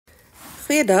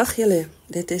Goeiedag julle,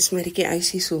 dit is Marieke Eis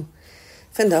hier so.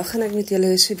 Vandag gaan ek met julle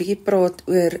so 'n bietjie praat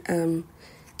oor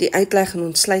die uitleg en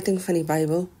ontsluiting van die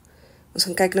Bybel. Ons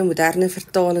gaan kyk na moderne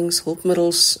vertalings,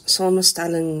 hulpmiddels,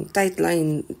 samestelling,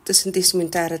 Tydlyn,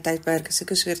 tussen-testamentêre, tydperk,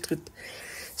 sulke soort goed.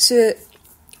 So,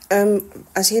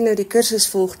 as jy nou die kursus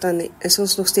volg, dan is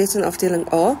ons nog steeds in afdeling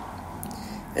A,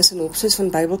 is 'n opsis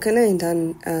van Bybelkunde, en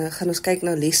dan gaan ons kyk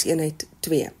na leseenheid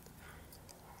 2.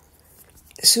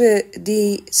 So,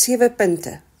 die 7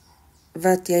 punte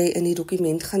wat jy in die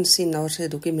dokument gaan sien, daar is 'n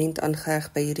dokument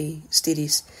aangeheg by hierdie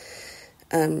studies,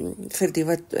 vir die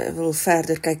wat wil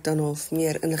verder kyk dan of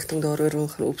meer inligting daaroor wil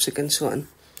gaan opsoek en so aan.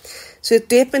 So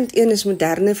 2.1 is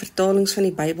moderne vertalings van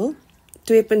die Bybel,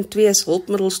 2.2 is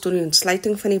hulpmiddels tot die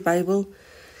ontsluiting van die Bybel,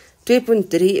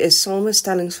 2.3 is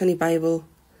samestellings van die Bybel,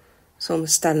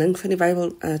 samestelling van die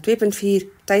Bybel, 2.4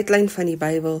 tydlyn van die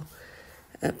Bybel,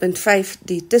 punt 5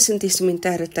 die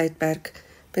tussen-testamentêre tydperk,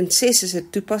 punt 6 is 'n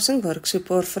toepassing waar ek so 'n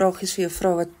paar vragies vir jou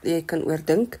vra wat jy kan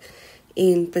oordink,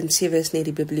 en punt 7 is net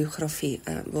die bibliografie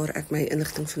waar ek my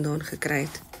inligting vandaan gekry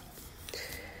het.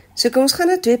 So kom ons gaan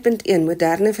na 2.1,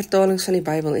 moderne vertalings van die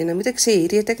Bybel, en dan moet ek sê,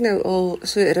 hierdie het ek nou al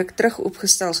so ruk terug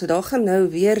opgestel, so daar gaan nou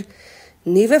weer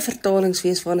nuwe vertalings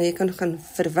wees waarna jy kan gaan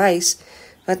verwys,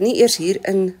 wat nie eers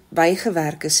hierin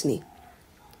bygewerk is nie.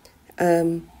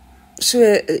 So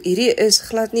hierdie is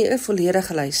glad nie 'n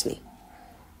volledige lys nie,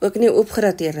 ook nie 'n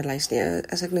opgedateerde lys nie.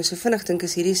 As ek nou so vinnig dink,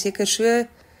 is hierdie seker so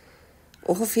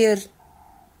ongeveer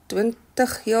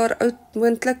 20 jaar oud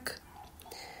moontlik.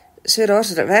 So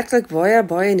daar's werklik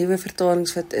baie nuwe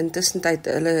vertalings wat intussen tyd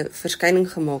hulle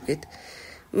verskyning gemaak het.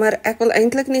 Maar ek wil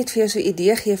eintlik net vir jou so 'n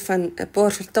idee gee van 'n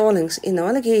paar vertalings, en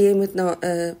naamlik jy moet na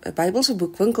 'n Bybelse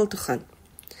boekwinkel toe gaan.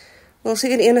 Wel,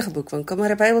 seker enige boekwinkel, maar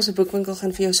 'n Bybelse boekwinkel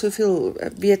gaan vir jou soveel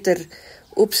beter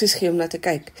opsies gee om na te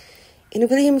kyk. En ek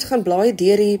wil jy moet gaan blaai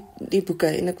deur die boeke,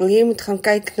 en ek wil jy moet gaan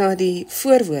kyk na die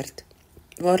voorwoord,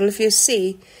 waar hulle vir jou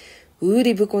sê hoe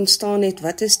die boek ontstaan het,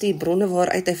 wat is die bronne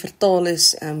waaruit hy vertaal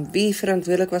is, wie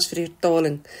verantwoordelik was vir die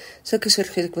vertaling, sulke soort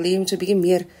goed. Ek wil jy moet so 'n bietjie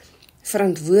meer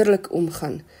verantwoordelik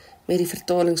omgaan met die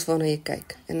vertalings waarna jy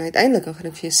kyk. En uiteindelik gaan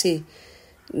ek vir jou sê,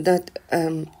 dat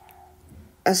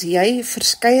as jy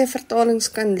verskeie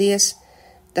vertalings kan lees,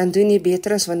 dan doen jy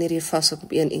beter as wanneer jy vashou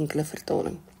op een enkele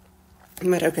vertaling.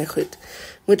 Maar okay, goed.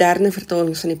 Moderne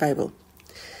vertalings van die Bybel.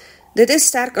 Dit is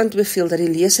sterk aan te beveel dat die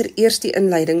leser eers die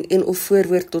inleiding en of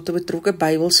voorwoord tot 'n betrokke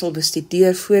Bybel sal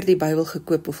bestudeer voor die Bybel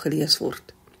gekoop of gelees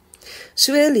word.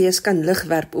 So 'n lees kan lig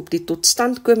werp op die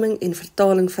totstandkoming en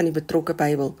vertaling van die betrokke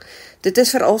Bybel. Dit is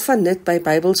veral van nut by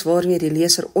Bybels waarmee die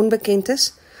leser onbekend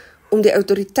is, om die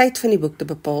autoriteit van die boek te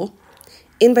bepaal,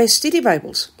 en by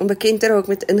studiebybels, om bekend te raak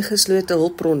met ingeslote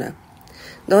hulpbronne.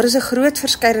 Daar is 'n groot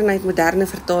verskeidenheid moderne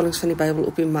vertalings van die Bybel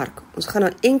op die mark. Ons gaan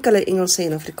na enkele Engelse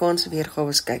en Afrikaanse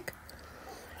weergawe kyk.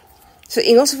 So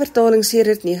Engelse vertaling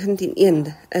sedert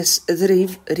 1901 is the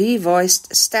Revised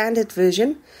Standard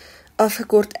Version,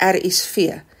 afgekort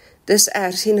RSV. Dis 'n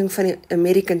hersiening van die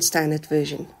American Standard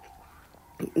Version.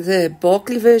 The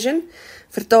Barclay Version,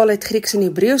 vertaal uit Grieks en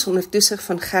Hebreëus onder toesig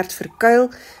van Gert Verkuil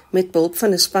met behulp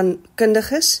van 'n span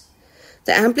kundiges.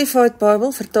 The Amplified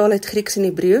Bible, vertaal uit Grieks en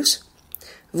Hebreëus.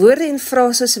 Woorde en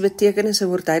frases se betekenisse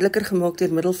word duideliker gemaak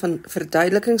deur middel van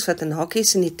verduidelikings wat in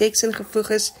hakies in die teks ingevoeg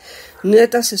is.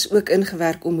 Notas is ook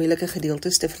ingewerk om moeilike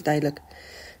gedeeltes te verduidelik.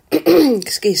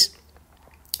 Ekskuus.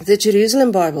 The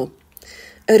Jerusalem Bible,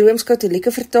 'n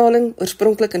Rooms-Katolieke vertaling,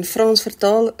 oorspronklik in Frans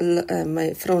vertaal.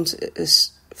 My Frans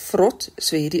is vrot,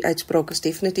 so hierdie uitspraak is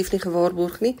definitief nie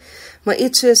gewaarborg nie, maar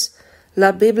iets soos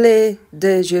La Bible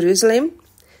de Jerusalem,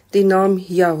 die naam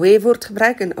Yahweh word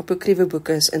gebruik en apokriewe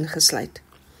boeke is ingesluit.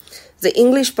 The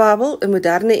English Bible, 'n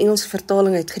moderne Engelse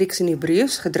vertaling uit Grieks en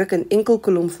Hebreëus, gedruk in enkel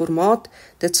kolom formaat,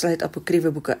 dit sluit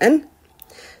apokriewe boeke in.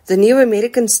 The New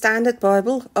American Standard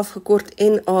Bible, afgekort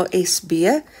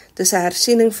NASB, dis 'n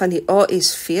hersiening van die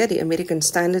ASV, die American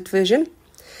Standard Version.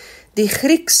 Die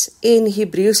Grieks en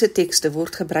Hebreëse tekste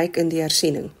word gebruik in die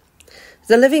hersiening.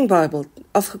 The Living Bible,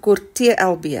 afgekort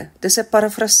TLB, dis 'n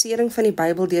parafrasering van die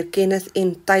Bybel deur Kenneth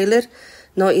N. Taylor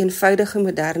na eenvoudige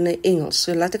moderne Engels.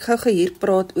 So laat ek gou hier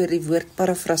praat oor die woord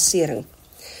parafrasering.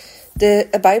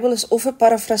 'n Bybel is of 'n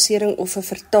parafrasering of 'n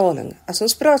vertaling. As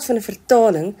ons praat van 'n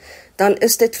vertaling, dan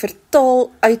is dit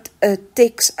vertaal uit 'n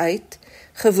teks uit,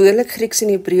 gewoonlik Grieks en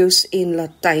Hebreëus en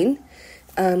Latyn,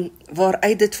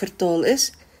 waaruit dit vertaal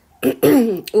is,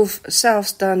 of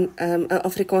selfs dan 'n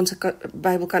Afrikaanse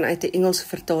Bybel kan uit 'n Engelse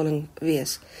vertaling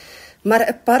wees. Maar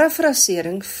 'n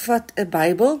parafrasering vat 'n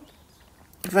Bybel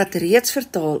wat reeds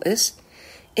vertaal is,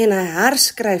 en hy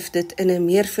herskryf dit in 'n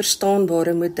meer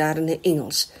verstaanbare moderne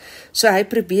Engels. So hy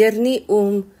probeer nie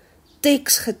om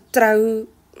teksgetrou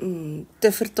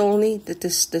te vertaal nie, dit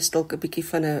is dalk 'n bietjie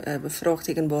van 'n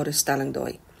bevraagtekenbare stelling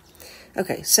daai.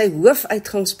 Okay, sy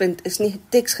hoofuitgangspunt is nie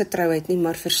teksgetrouheid nie,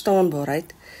 maar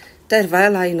verstaanbaarheid,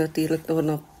 terwyl hy natuurlik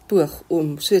daarna poog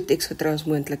om so teksgetrou as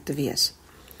moontlik te wees.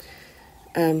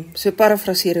 So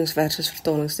parafraserings versus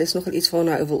vertalings, dis nogal iets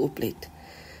waarna ou wil oplet.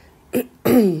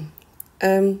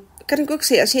 Kan ek ook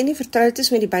sê, as jy nie vertroud is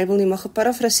met die Bybel nie, mag 'n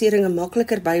parafrasering 'n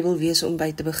makliker Bybel wees om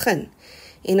by te begin.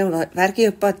 En dan werk jy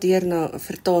op pad deur na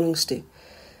vertalings toe.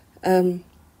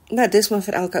 Dis maar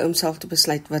vir elke ou om self te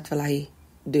besluit wat wil hy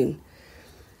doen.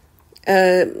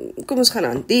 Kom ons gaan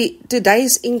aan. Die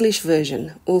Today's English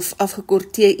Version, of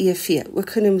afgekort TEV, ook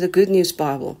genoemd The Good News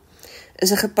Bible,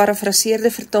 is 'n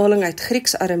geparafraseerde vertaling uit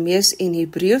Grieks, Aramees en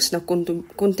Hebreeus na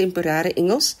kontemporêre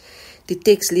Engels. Die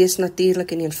teks lees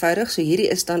natuurlik en eenvoudig, so hierdie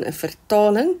is dan 'n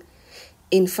vertaling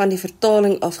en van die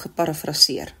vertaling af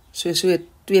geparafraseer. So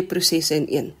 2 prosesse in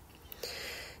 1.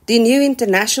 Die New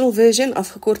International Version,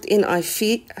 afgekort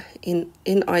NIV,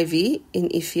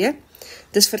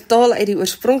 dis vertaal uit die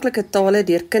oorspronklike tale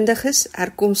deur kundiges,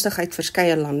 herkomstig uit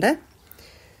verskeie lande.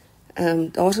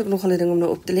 Daar is ook nogal 'n ding om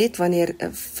nou op te let, wanneer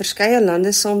verskeie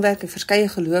lande saamwerk en verskeie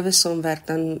gelowe saamwerk,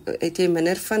 dan het jy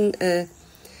minder van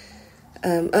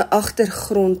 'n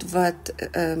agtergrond wat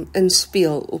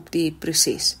inspeel op die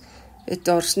proses.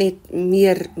 Daar's net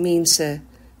meer mense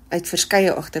uit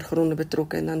verskeie agtergronde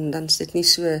betrokke, en dan is dit nie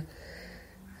so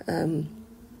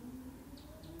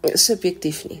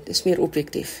subjektief nie, dis meer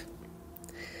objektief.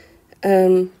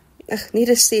 Nie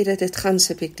te sê dat dit gaan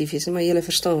subjektief is, maar julle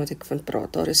verstaan wat ek van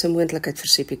praat, daar is 'n moontlikheid vir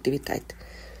subjektiwiteit.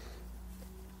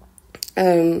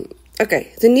 Okay,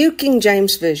 the New King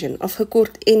James Version,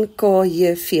 afgekort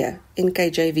NKJV,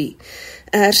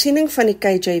 'n hersiening van die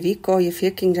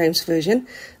KJV, King James Version,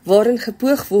 waarin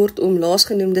gepoog word om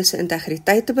laasgenoemde se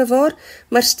integriteit te bewaar,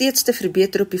 maar steeds te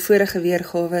verbeter op die vorige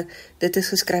weergawe, dit is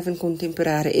geskryf in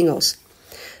kontemporêre Engels.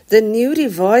 The New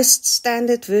Revised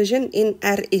Standard Version,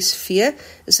 NRSV,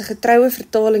 is 'n getroue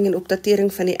vertaling en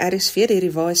opdatering van die RSV, die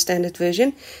Revised Standard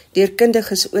Version, deur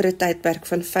kundiges oor 'n tydperk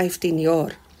van 15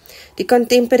 jaar. Die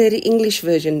Contemporary English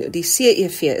Version, die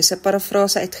CEV, is 'n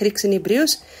parafrase uit Grieks en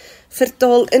Hebreeus,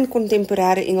 vertaal in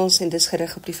kontemporêre Engels en dis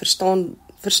gerig op die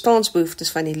verstaansbehoeftes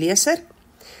van die leser.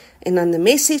 En dan The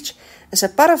Message is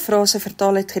 'n parafrase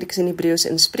vertaal uit Grieks en Hebreeus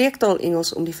in spreektaal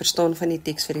Engels om die verstaan van die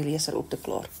teks vir die leser op te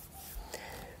klaar.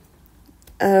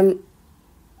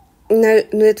 Nou,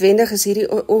 noodwendig is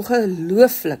hierdie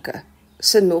ongelooflike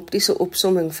synoptiese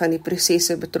opsomming van die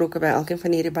prosesse betrokke by elkeen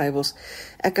van hierdie Bybels.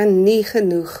 Ek kan nie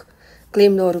genoeg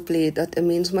klem daarop lê dat 'n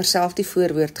mens maar self die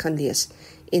voorwoord gaan lees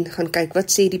en gaan kyk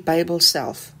wat sê die Bybel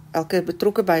self, elke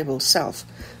betrokke Bybel self,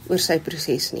 oor sy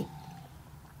proses nie.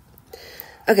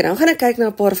 Okay, dan gaan ek kyk na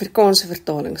 'n paar Afrikaanse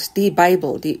vertalings. Die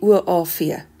Bybel, die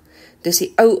OAV, dis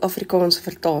die ou Afrikaanse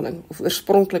vertaling, of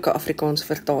oorspronklike Afrikaanse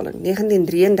vertaling.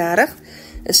 1933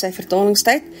 is sy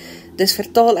vertalingstyd. Dis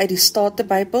vertaal uit die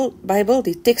State-Bybel,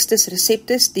 die Textus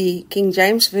Receptus, die King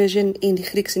James Version en die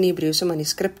Grieks en Hebreëse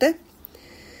manuskripte.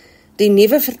 Die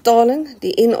nuwe vertaling,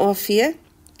 die NAV,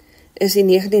 is in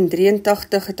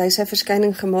 1983 het hy sy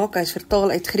verskyning gemaak. Hy is vertaal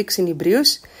uit Grieks en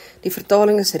Hebreëus. Die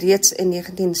vertaling is reeds in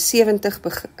 1970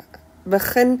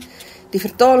 begin. Die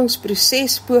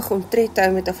vertalingsproses poog om tred te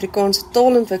hou met Afrikaanse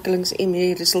taalontwikkelings en met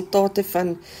die resultate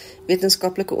van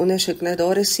wetenskaplike ondersoek. Nou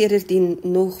daar is sedertdien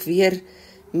nog weer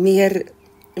meer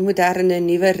moderne,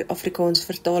 nuwer Afrikaanse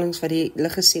vertalings wat die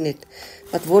lig gesien het,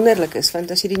 wat wonderlik is,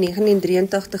 want as jy die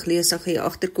 1983 lees, dan gaan jy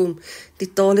agterkom,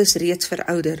 die taal is reeds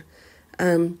verouder.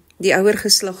 Die ouer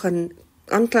geslag gaan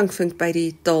aanklank vind by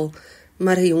die taal,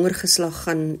 maar die jonger geslag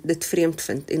gaan dit vreemd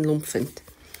vind en lomp vind.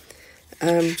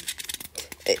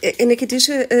 En ek het dus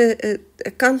 'n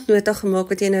kantnota gemaak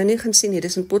wat jy nou nie gaan sien nie,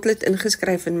 dis in potlood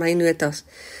ingeskryf in my notas.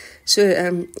 So,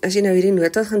 as jy nou hierdie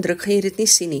nota gaan druk, gaan jy dit nie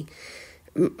sien nie.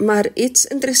 Maar iets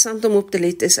interessant om op te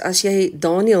let is, as jy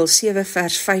Daniël 7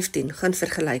 vers 15 gaan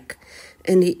vergelyk,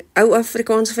 in die ou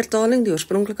Afrikaanse vertaling, die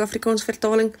oorspronklike Afrikaanse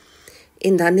vertaling,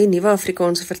 en dan die nuwe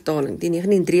Afrikaanse vertaling, die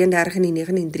 1933 en die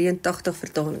 1983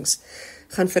 vertalings,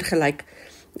 gaan vergelyk.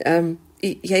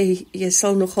 Jy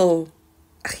sal nogal,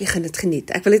 jy gaan dit geniet,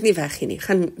 ek wil dit nie weggee nie,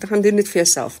 gaan doen dit vir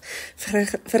jouself.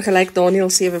 Vergelyk Daniël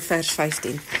 7 vers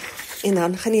 15. En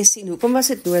dan gaan jy sien, hoekom was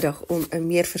dit nodig om 'n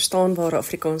meer verstaanbare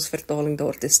Afrikaanse vertaling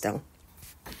daar te stel.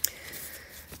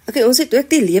 Okay, ons het ook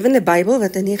die Lewende Bybel,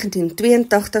 wat in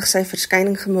 1982 sy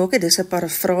verskyning gemaak het, dis 'n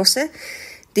parafrase.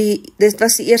 Dit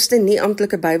was die eerste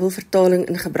nie-amptelike Bybelvertaling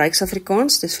in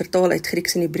gebruiksafrikaans, dis vertaal uit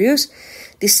Grieks en Hebreëus.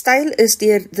 Die styl is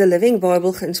deur The Living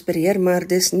Bible geïnspireer, maar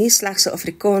dis nie slegs 'n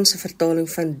Afrikaanse vertaling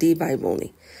van die Bybel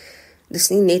nie. Dis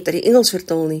nie net uit die Engels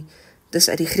vertaal nie, dis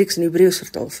uit die Grieks en Hebreëus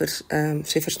vertaal, so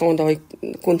jy verstaan daai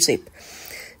konsep.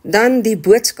 Dan die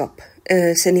boodskap,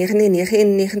 sy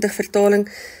 1999 vertaling,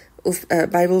 of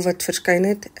Bybel wat verskyn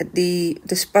het,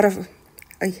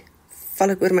 val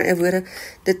ek oor my eie woorde,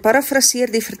 dit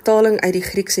parafraseer die vertaling uit die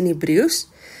Grieks en Hebreëus,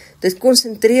 dit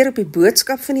konsentreer op die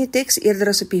boodskap van die teks, eerder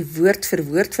as op die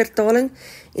woord-vir-woord vertaling,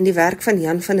 en die werk van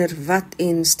Jan van der Walt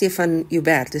en Stefan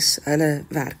Joubert, dis hulle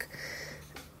werk.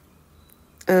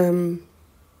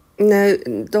 Nou,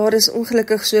 daar is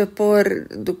ongelukkig so 'n paar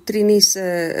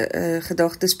doktriniese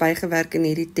gedagtes bygewerk in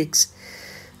hierdie teks.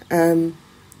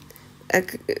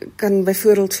 Ek kan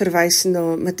byvoorbeeld verwys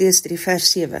na Matteus 3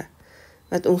 vers 7,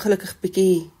 wat ongelukkig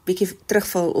bietjie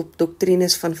terugval op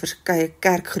doktrines van verskeie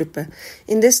kerkgroepe.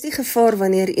 En dis die gevaar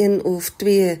wanneer een of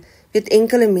twee,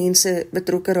 enkele mense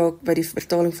betrokke raak by die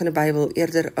vertaling van die Bybel,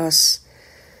 eerder as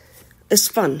 'n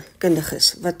span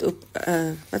kundiges,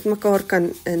 wat mekaar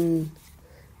kan in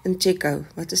check hou.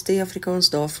 Wat is die Afrikaans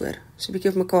daarvoor? So 'n bietjie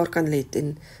op mekaar kan let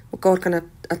en mekaar kan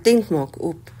attent maak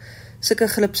op sulke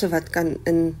glipse wat kan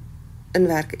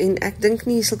inwerk. En ek dink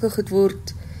nie sulke goed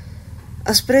word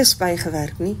as pres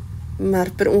bygewerk nie,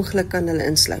 maar per ongeluk kan hulle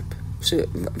insluip. So,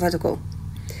 wat ook al.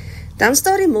 Dan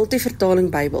staan die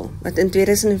multivertaling Bybel, wat in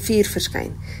 2004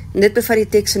 verskyn. En dit bevat die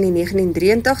teks van die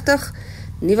 1983,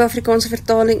 Nuwe Afrikaanse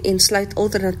vertaling en sluit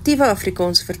alternatiewe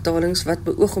Afrikaanse vertalings wat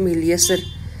beoog om die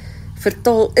leser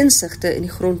vertaal insigte in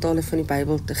die grondtale van die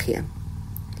Bybel te gee.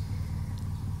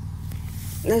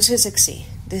 Nou, soos ek sê,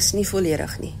 dis nie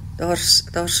volledig nie. Daar's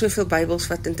soveel Bybels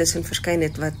wat intussen verskyn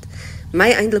het, wat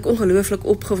my eintlik ongelooflik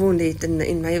opgewonde het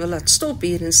en my wil laat stop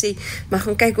hier en sê, maar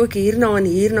gaan kyk ook hierna en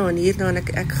hierna en hierna en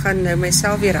ek gaan nou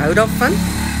myself weer hou daarvan.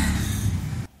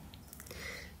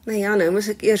 Nou ja, nou moes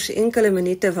ek eers enkele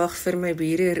minute wag vir my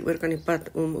bure oor kan die pad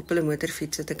om op hulle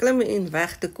motorfiets te klim en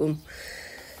weg te kom.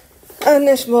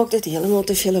 Anders maak dit heeltemal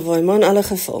te veel lawaai, maar in alle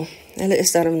geval, hulle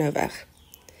is daarom nou weg.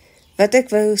 Wat ek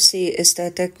wou sê is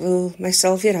dat ek wil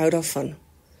myself weerhou daarvan,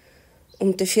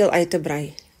 om te veel uit te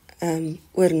brei,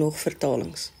 oor nog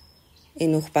vertalings, en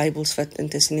nog Bybels wat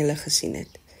intussen julle gesien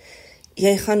het.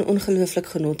 Jy gaan ongelooflik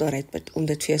genot daaruit om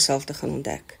dit vir jouself te gaan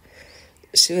ontdek.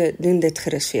 So, doen dit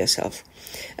gerus vir jouself.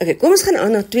 Ok, kom ons gaan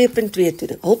aan na 2.2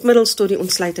 toe, hulpmiddels tot die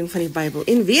ontsluiting van die Bybel.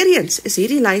 En weer eens, is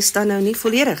hierdie lys dan nou nie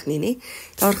volledig nie?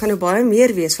 Daar gaan nou baie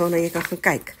meer wees waarna jy kan gaan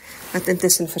kyk, wat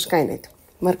intussen verskyn het.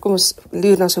 Maar kom ons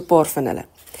loer na so 'n paar van hulle.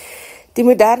 Die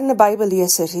moderne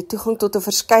Bybellesers het toegang tot 'n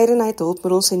verskeidenheid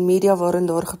hulpmiddels en media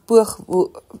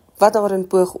wat daarin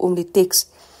poog om die teks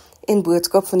en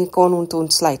boodskap van die kanon te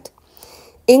ontsluit.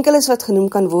 Enkeles wat genoem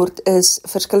kan word is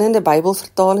verskillende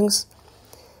Bybelvertalings.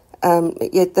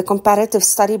 Jy het die Comparative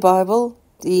Study Bible,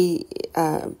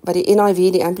 by die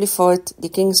NIV, die Amplified, die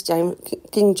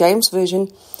King James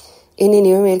Version en die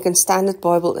New American Standard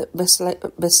Bible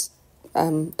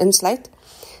insluit.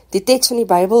 Die teks van die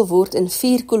Bybel word in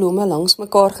 4 kolomme langs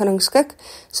mekaar gerangskik,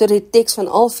 so die teks van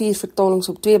al 4 vertalings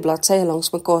op 2 bladsye langs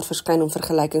mekaar verskyn om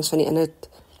vergelykings van die inhoud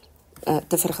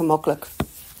te vergemaklik.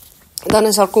 Dan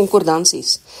is daar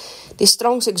konkordansies. Die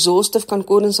Strong's Exhaustive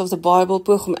Concordance of the Bible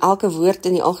poog om elke woord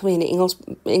in die algemene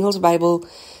Engels Bybel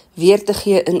weer te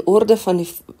gee in orde van die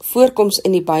voorkoms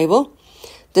in die Bybel.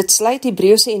 Dit sluit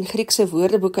Hebreëse en Griekse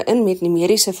woordeboeke in met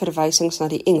numeriese verwysings na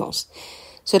die Engels.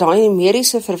 So daai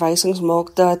numeriese verwysings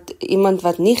maak dat iemand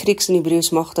wat nie Grieks en Hebreëus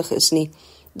magtig is nie,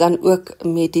 dan ook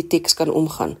met die teks kan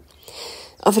omgaan.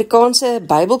 Afrikaanse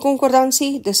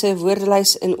Bybelkonkordansie, dis 'n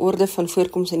woordelys in orde van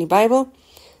voorkoms in die Bybel.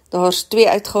 Daar's 2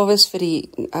 uitgawes vir die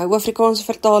Ou Afrikaanse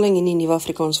vertaling en die Nuwe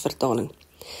Afrikaanse vertaling.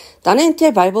 Dan het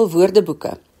jy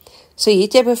Bybelwoordeboeke. So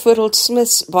het jy byvoorbeeld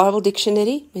Smith's Bible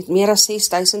Dictionary met meer as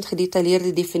 6000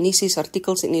 gedetailleerde definisies,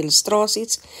 artikels en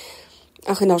illustrasies.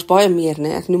 En daar's baie meer,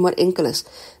 ek noem maar enkeles.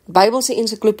 Bybelse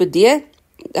ensiklopedie,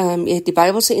 jy het die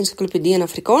Bybelse ensiklopedie in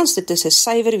Afrikaans, dit is 'n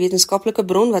suiwer wetenskaplike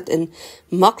bron wat in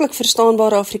maklik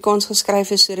verstaanbare Afrikaans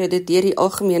geskryf is, sodat dit deur die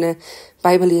algemene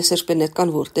Bybellesers benut kan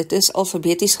word. Dit is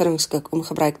alfabeties gerangskik om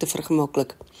gebruik te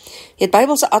vergemaklik. Jy het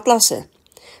Bybelse atlasse,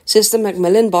 soos die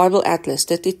Macmillan Bible Atlas,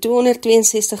 dit het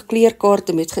 262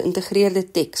 kleurkaarte met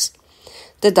geïntegreerde teks.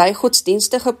 Dit dui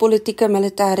godsdienstige, politieke,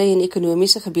 militêre en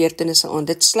ekonomiese gebeurtenisse aan.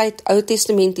 Dit sluit Ou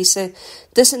Testamentiese,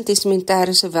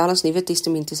 tussen-testamentêre sowel as Nuwe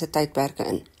Testamentiese tydperke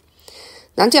in.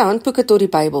 Dan die handboeke tot die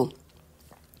Bybel.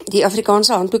 Die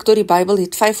Afrikaanse handboek tot die Bybel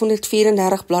het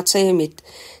 534 bladsye met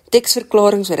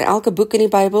teksverklarings oor elke boek in die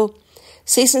Bybel,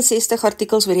 66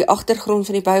 artikels oor die agtergrond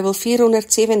van die Bybel,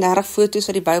 437 foto's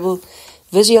wat die Bybel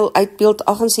visueel uitbeeld,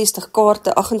 68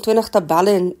 kaarte, 28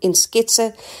 tabelle en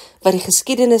sketse wat die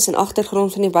geskiedenis en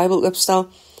agtergrond van die Bybel oopstel,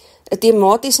 'n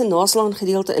tematiese naslaan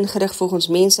gedeelte ingerig volgens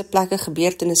mense, plekke,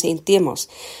 gebeurtenisse en temas.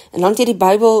 En dan het jy die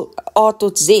Bybel A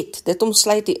tot Z. Dit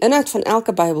omsluit die inhoud van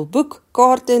elke Bybelboek,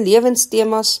 kaarte,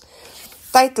 lewenstemas,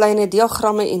 tydlyne,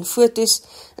 diagramme en foto's,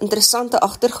 interessante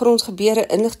agtergrondgebeure,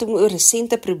 inligting oor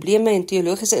resente probleme en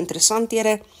teologiese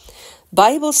interessanthede,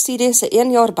 Bybelstudies, 'n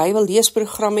 1 jaar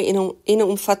Bybelleesprogramme en 'n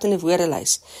omvattende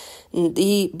woordelys.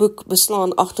 Die boek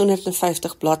beslaan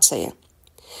 850 bladsye.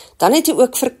 Dan het jy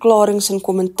ook verklarings en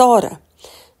kommentare.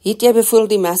 Hier het jy byvoorbeeld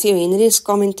die Matthew Henry's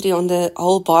Commentary on the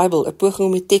Whole Bible, 'n poging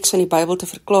om die teks van die Bybel te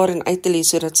verklaar en uit te lees,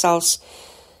 sodat selfs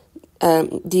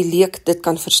die leek dit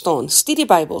kan verstaan.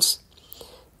 Studiebybels,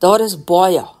 daar is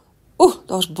baie.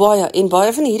 Daar's baie, en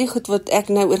baie van hierdie goed wat ek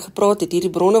nou oor gepraat het, hierdie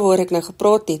bronne waar ek nou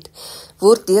gepraat het,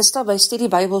 word deesdae by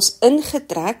studiebybels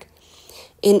ingetrek,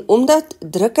 en omdat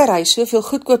drukkery soveel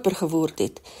goedkoper geword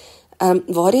het,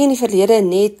 waar jy in die verlede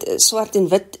net swart en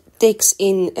wit teks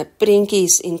en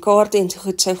prentjies en kaarte en so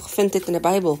goed sou gevind het in 'n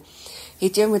Bybel,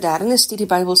 het jou moderne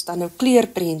studiebybels dan nou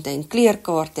kleurprente en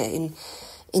kleurkaarte,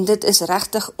 en dit is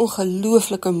regtig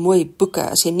ongelooflike mooi boeke.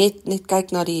 As jy net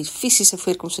kyk na die fisiese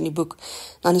voorkoms in die boek,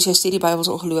 dan is jou studiebybels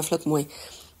ongelooflik mooi,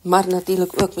 maar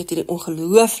natuurlik ook met hierdie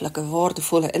ongelooflike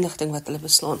waardevolle inligting wat hulle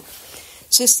beslaan.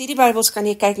 So studiebybels kan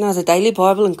jy kyk na the Daily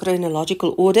Bible in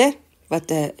Chronological Order,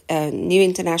 wat 'n New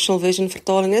International Version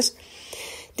vertaling is,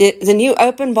 the New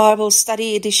Open Bible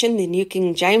Study Edition, die New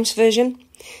King James Version,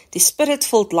 die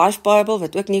Spirit-Filled Life Bible,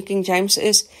 wat ook New King James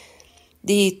is,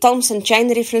 die Thompson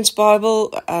Chain Reference Bible,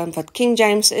 wat King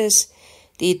James is,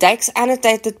 die Dykes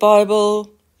Annotated Bible,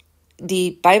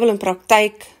 die Bybel in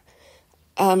Praktyk,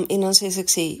 en dan soos ek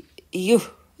sê,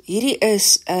 hierdie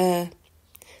is,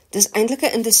 dis eintlik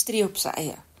 'n industrie op sy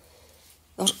eie.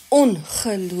 Daar's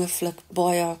ongelooflik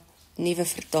baie nuwe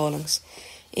vertalings.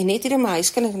 En net hier in my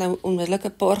huis kan ek nou onmiddellik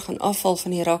 'n paar gaan afval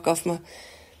van die rak af, maar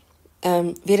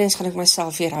weer eens gaan ek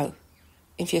myself weerhou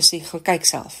en vir jou sê, gaan kyk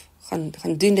self.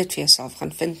 Gaan doen dit vir jouself,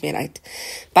 gaan vind meer uit.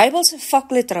 Bybelse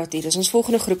vakliteratuur is ons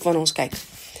volgende groep waarna ons kyk.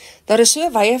 Daar is so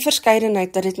wye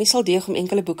verskeidenheid dat dit nie sal deeg om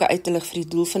enkele boeke uit te lig vir die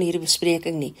doel van hierdie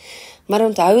bespreking nie. Maar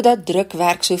onthou dat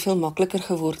drukwerk soveel makliker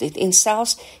geword het, en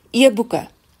selfs e-boeke.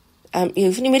 Jy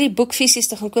hoef nie meer die boek fisies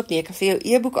te gaan koop nie, jy kan vir jou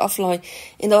e-boek aflaai,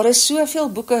 en daar is soveel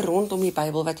boeke rondom die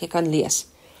Bybel wat jy kan lees.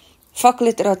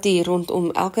 Vakliteratuur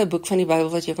rondom elke boek van die Bybel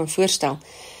wat jy kan voorstel.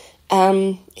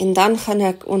 En dan gaan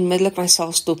ek onmiddellik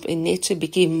myself stop en net so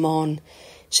bietjie maan,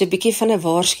 so bietjie van 'n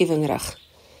waarskuwing rig.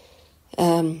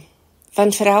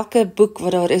 Want vir elke boek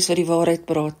wat daar is wat die waarheid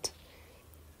praat,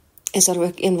 is daar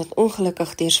ook een wat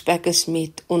ongelukkig deurspek is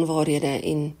met onwaarhede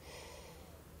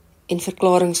en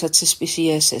verklarings wat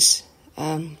suspisieus is.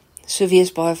 So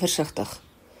wees baie versigtig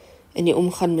in die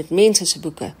omgang met mense se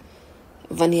boeke,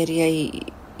 wanneer jy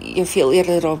jou veel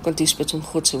eerder daarop kan toespits om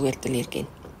God se woord te leer ken.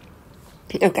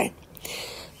 Okay.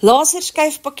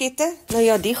 Laserskyfpakkette, nou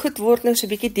ja, die goed word nou so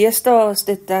bietjie deesdae as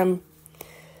dit,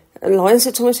 laai ons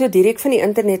dit sommer so direk van die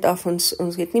internet af,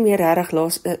 ons het nie meer regtig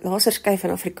laserskyf in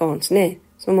Afrikaans, nee,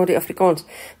 is nou maar die Afrikaans,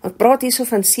 maar ek praat hier so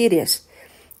van CD's,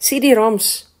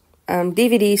 CD-ROMs,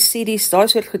 DVD's, CD's, daai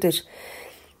soort goeders,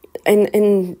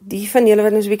 en die van julle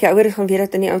wat nou so 'n bietjie ouer is gaan weet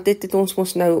dat in die ou tyd het ons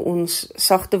mos nou ons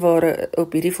sagte ware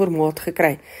op hierdie formaat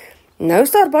gekry. Nou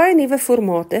is daar baie nuwe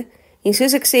formate, en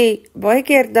soos ek sê, baie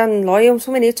keer dan laai jy hom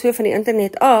sommer net so van die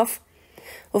internet af,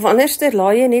 of anderster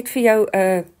laai jy net vir jou,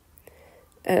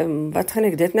 wat gaan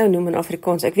ek dit nou noem in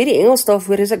Afrikaans? Ek weet die Engels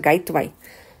daarvoor is 'n gateway.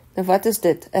 Nou wat is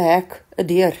dit? 'n hek, 'n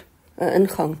deur, 'n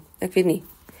ingang, ek weet nie.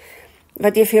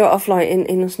 Wat jy vir jou aflaai,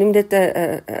 en ons noem dit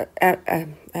 'n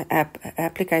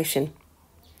application.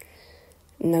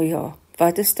 Nou ja,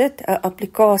 wat is dit? 'n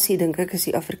applikasie, dink ek is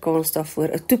die Afrikaans daarvoor.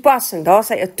 'n toepassing, daar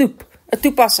sê 'n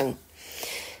toepassing.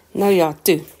 Nou ja,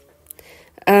 toe.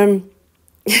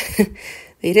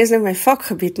 Hier is nou my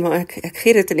vakgebied, maar ek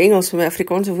gee dit in Engels, vir my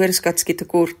Afrikaanse woordeskat skiet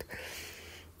tekort.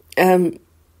 Jy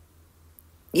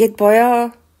het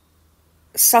baie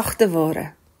sagte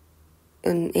ware,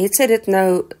 en het sy dit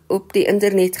nou op die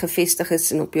internet gevestig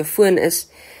is, en op jou foon is,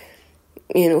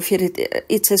 en of jy dit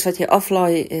iets is wat jy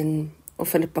aflaai,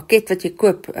 of in 'n pakket wat jy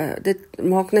koop, dit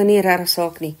maak nou nie regtig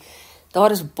saak nie.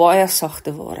 Daar is baie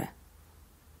sagte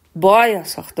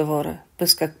ware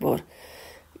beskikbaar.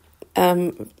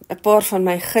 'n paar van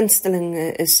my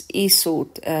gunstelinge is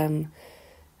eSword,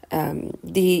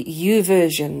 die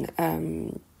U-version,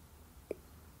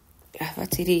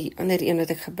 wat is hierdie ander een wat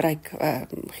ek gebruik,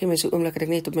 gee my so oomblik dat ek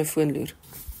net op my foon loer.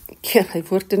 Ja, hy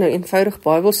word nou eenvoudig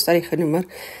Bybelstudie genoem, maar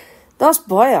daar's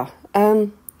baie,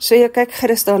 so jy kyk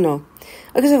gerus daarna.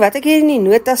 Okay, so wat ek hier in die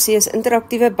nota sê is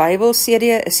interaktiewe Bybel-CD,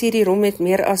 'n CD-ROM met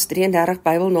meer as 33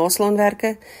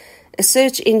 Bybel-naslaanwerke, 'n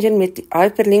search engine met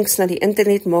hyperlinks na die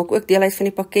internet maak ook deel uit van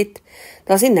die pakket.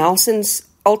 Daar's die Nelson's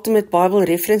Ultimate Bible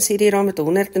Reference serie daar met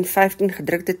 115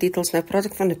 gedrukte titels. Nou praat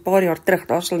ek van 'n paar jaar terug,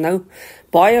 daar sal nou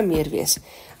baie meer wees.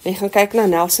 Jy gaan kyk na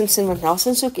Nelson's, want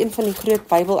Nelson's ook een van die groot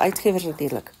Bybel-uitgewers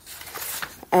natuurlik.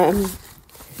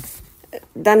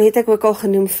 Dan het ek ook al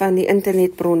genoem van die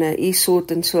internetbronne,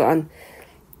 eSword en so aan.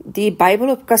 Die Bybel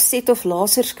op kaset of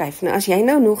laserskyf. Nou as jy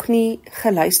nou nog nie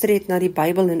geluister het na die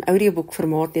Bybel in audioboek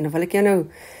formaat nie, dan wil ek jou nou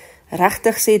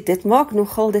regtig sê, dit maak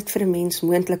nogal dit vir 'n mens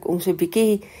moontlik om so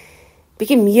bietjie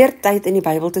meer tyd in die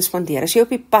Bybel te spandeer. As jy op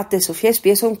die pad is, of jy is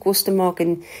besig om kos te maak,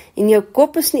 en jou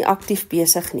kop is nie aktief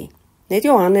besig nie, net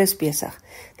jou hande is besig,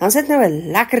 dan is dit nou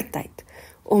 'n lekker tyd,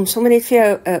 om sommer net vir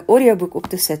jou 'n audioboek op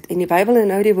te sit, en die Bybel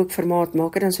in audioboek formaat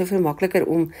maak dit dan soveel makliker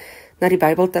om na die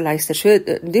Bybel te luister. So,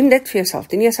 doen dit vir jouself,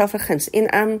 doen jouself 'n guns.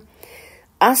 En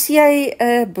as jy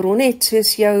 'n bron het,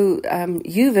 soos jou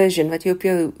YouVersion, wat jy op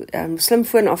jou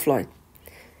slimfoon aflaai,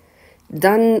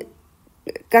 dan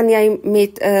kan jy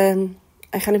met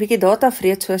ek gaan 'n bietjie data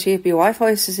vreet, so as jy op die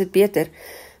wifi is dit beter,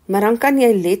 maar dan kan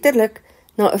jy letterlik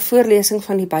na 'n voorlesing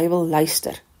van die Bybel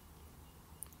luister.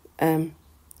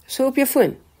 So op jou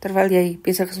foon, terwyl jy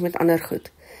besig is met ander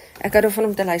goed. Ek hou daarvan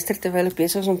om te luister terwyl ek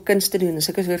besig is om kuns te doen, en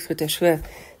sulke soort goeie, so,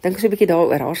 dink so 'n bietjie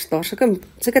daaroor, daar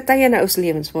sulke tye in ons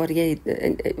lewens waar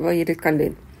jy dit kan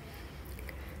doen.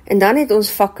 En dan het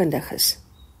ons vakkundiges,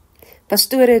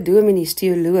 pastore, dominees,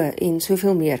 teoloë en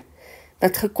soveel meer,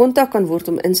 wat gekontak kan word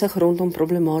om insig rondom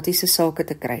problematiese sake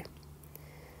te kry.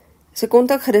 So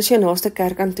kontak gerus jou naaste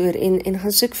kerkkantoor en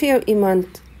gaan soek vir jou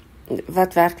iemand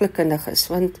wat werklik kundig is,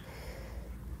 want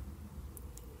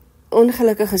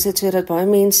ongelukkig is dit so dat baie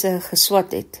mense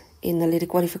geswat het en hulle die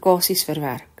kwalifikasies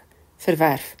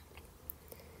verwerf.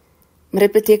 Maar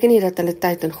dit beteken nie dat hulle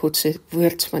tyd in God se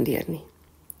woord spandeer nie.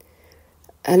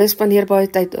 Hulle spandeer baie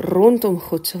tyd rondom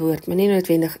God se woord, maar nie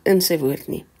noodwendig in sy woord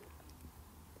nie.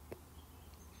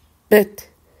 Bid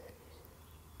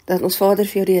dat ons Vader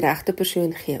vir jou die regte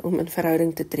persoon gee om in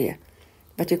verhouding te tree,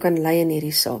 wat jou kan lei in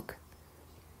hierdie saak.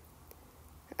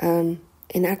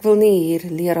 En ek wil nie hier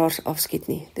leraars afskiet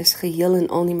nie. Dis geheel en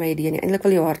al nie my idee nie. Eintlik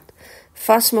wil jou hart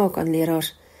vasmaak aan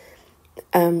leraars,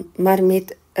 maar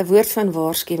met 'n woord van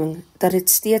waarskuwing, dat dit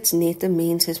steeds net 'n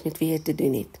mens is met wie jy te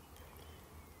doen het.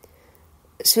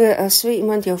 So, as so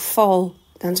iemand jou val,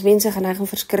 dan is mense geneig om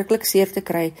verskriklik seer te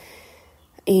kry,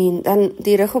 en dan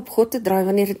die rug op God te draai,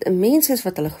 wanneer dit 'n mens is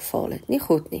wat hulle geval het, nie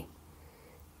God nie.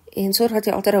 En sorg dat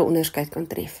jy altyd 'n onderskeid kan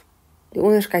tref. Die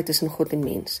onderskeid tussen God en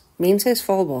mens. Mense is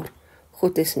valbaar,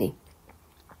 God is nie.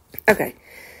 Okay.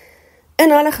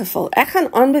 In alle geval, ek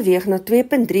gaan aanbeweeg na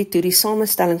 2.3 toe, die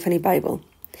samestelling van die Bybel.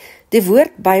 Die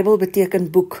woord Bybel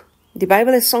beteken boek. Die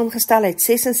Bybel is saamgestel uit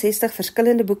 66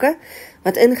 verskillende boeke,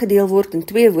 wat ingedeel word in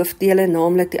 2 hoofdele,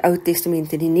 naamlik die Ou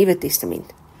Testament en die Nuwe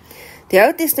Testament. Die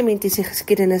Ou Testamentiese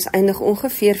geskiedenis eindig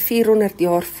ongeveer 400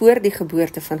 jaar voor die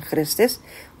geboorte van Christus,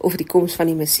 of die koms van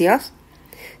die Messias.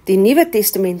 Die Nuwe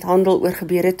Testament handel oor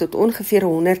gebeure tot ongeveer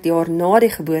 100 jaar na die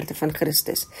geboorte van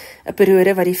Christus, 'n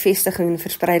periode wat die vestiging en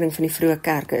verspreiding van die vroeë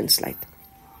kerke insluit.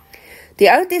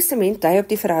 Die Ou Testament dui op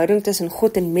die verhouding tussen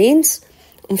God en mens,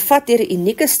 omvat deur 'n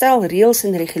unieke stel reëls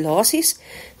en regulasies,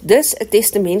 dus 'n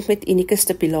testament met unieke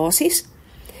stipulasies.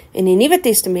 En die Nuwe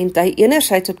Testament dui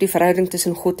enerzijds op die verhouding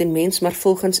tussen God en mens, maar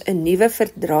volgens 'n nuwe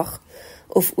verdrag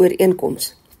of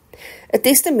ooreenkoms. 'n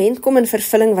Testament kom in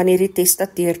vervulling wanneer die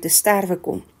testateur te sterwe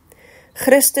kom.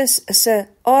 Christus se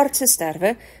aardse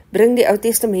sterwe bring die Ou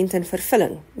Testament in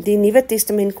vervulling. Die Nuwe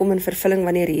Testament kom in vervulling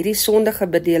wanneer hierdie sondige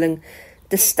bedeling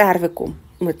te sterwe kom,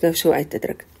 om dit nou so uit te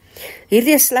druk.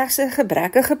 Hierdie is slegs 'n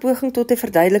gebrekkige poging tot 'n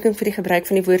verduideliking vir die gebruik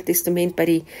van die woord testament by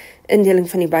die indeling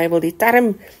van die Bybel. Die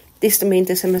term testament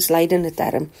is 'n misleidende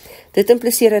term. Dit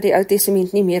impliseer dat die Ou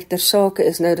Testament nie meer ter sake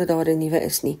is nou dat daar 'n nuwe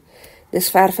is nie. Dis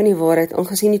ver van die waarheid,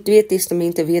 aangesien die 2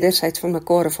 testamente wederzijds van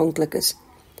mekaar afhanklik is.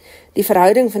 Die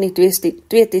verhouding van die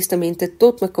 2 testamente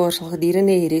tot mekaar sal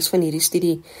gedurende die res van hierdie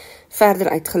studie verder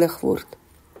uitgelig word.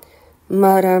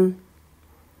 Maar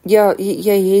ja,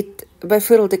 jy het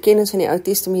byvoorbeeld 'n kennis van die Ou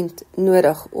Testament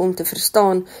nodig om te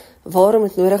verstaan waarom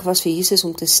het nodig was vir Jesus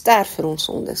om te sterf vir ons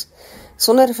sondes.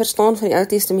 Sonder 'n verstaan van die Ou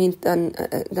Testament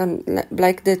dan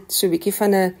blyk dit so 'n bietjie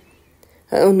van 'n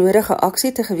onnodige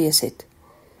aksie te gewees het.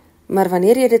 Maar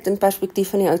wanneer jy dit in perspektief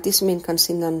van die Ou Testament kan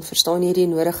sien, dan verstaan jy die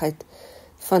nodigheid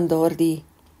van daardie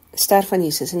sterf van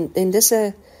Jesus. En dis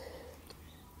 'n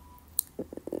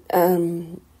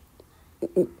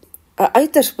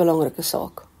uiters belangrike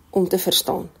saak om te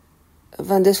verstaan,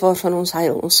 want dis waarvan ons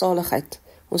heil, ons saligheid,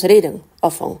 ons redding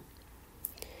afhang.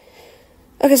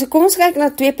 Okay, so kom ons kyk na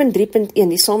 2.3.1,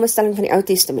 die samestelling van die Ou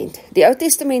Testament. Die Ou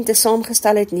Testament is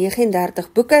saamgestel uit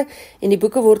 39 boeke, en die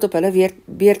boeke word op hulle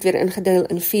beurt weer ingedeel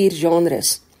in 4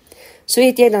 genres. So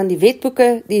het jy dan die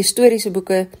wetboeke, die historiese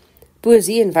boeke,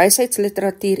 poësie en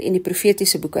wysheidsliteratuur en die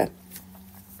profetiese boeke.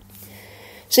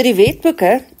 So die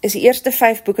wetboeke is die eerste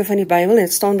 5 boeke van die Bybel, en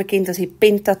het staan bekend as die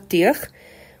Pentateug,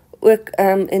 ook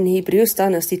in Hebreëus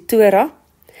dan as die Torah.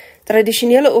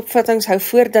 Tradisionele opvattings hou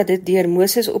voor dat dit deur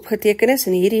Moses opgeteken is,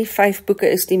 en hierdie 5 boeke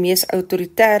is die mees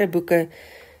autoritaire boeke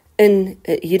in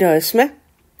Judaïsme.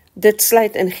 Dit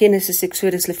sluit in Genesis,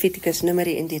 Exodus, Levitikus,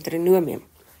 Numeri en Deuteronomium.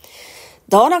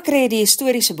 Daarna kry jy die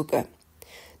historiese boeke.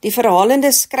 Die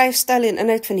verhalende skryfstyl en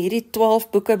inhoud van hierdie 12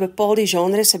 boeke bepaal die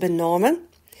genre se benaming.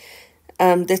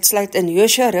 Dit sluit in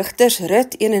Josua, Rigters,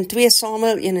 Rut, 1 en 2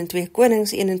 Samuel, 1 en 2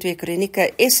 Konings, 1 en 2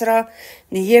 Kronieke, Esra,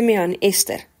 Nehemia en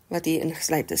Ester, wat hier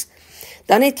ingesluit is.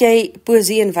 Dan het jy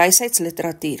poësie en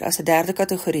wysheidsliteratuur as 'n derde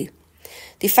kategorie.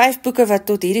 Die 5 boeke wat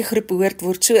tot hierdie groep behoort,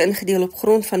 word so ingedeel op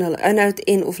grond van hul inhoud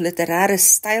en of literêre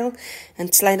styl,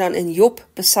 en sluit dan in Job,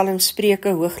 Psalm, Spreuke,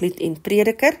 Hooglied en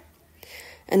Prediker.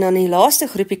 En dan die laaste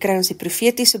groepie kry ons die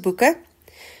profetiese boeke.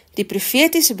 Die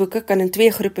profetiese boeke kan in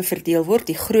 2 groepe verdeel word,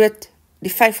 die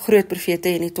 5 groot profete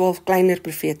en die 12 kleiner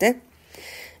profete.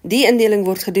 Die indeling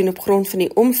word gedoen op grond van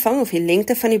die omvang of die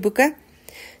lengte van die boeke.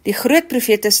 Die groot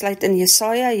profete sluit in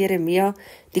Jesaja, Jeremia,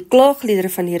 die klaagliedere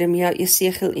van Jeremia,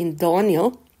 Esegiel en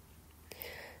Daniel.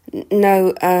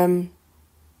 Nou,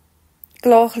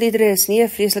 klaagliedere is nie 'n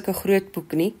vreeslike groot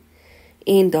boek nie,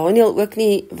 en Daniel ook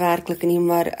nie werklik nie,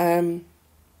 maar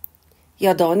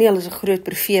ja, Daniel is 'n groot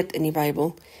profeet in die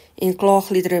Bybel, en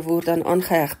klaagliedere word dan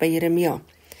aangeheg by Jeremia.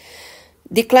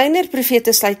 Die kleiner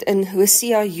profete sluit in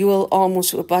Hosea, Joël,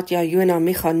 Amos, Obadja, Jona,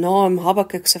 Micha, Naam,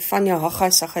 Habakuk, Sefanja,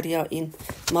 Haggai, Sagaria en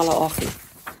Maleagi.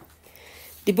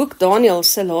 Die boek Daniel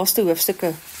se laaste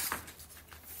hoofstukke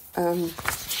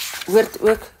hoort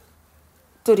ook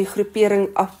tot die groepering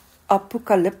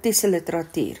apokaliptiese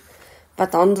literatuur,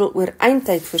 wat handel oor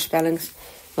eindtydvoorspellings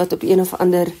wat op een of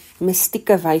ander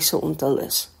mystieke wyse onthul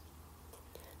is.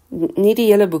 Nie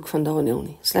die hele boek van Daniel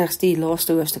nie, slegs die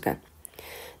laaste hoofstukke.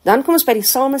 Dan kom ons by die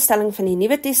samestelling van die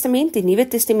Nuwe Testament. Die Nuwe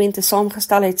Testament is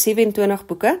saamgestel uit 27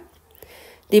 boeke.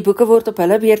 Die boeke word op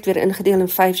hulle beurt weer ingedeel in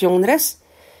 5 genres: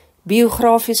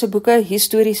 biografiese boeke,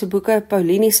 historiese boeke,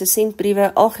 Pauliniese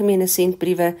sentbriewe, algemene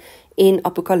sentbriewe en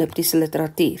apokaliptiese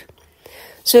literatuur.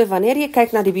 So wanneer jy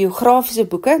kyk na die biografiese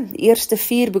boeke, die eerste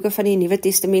 4 boeke van die Nuwe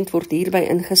Testament word hierby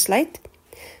ingesluit: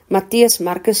 Matteus,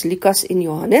 Markus, Lukas en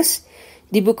Johannes.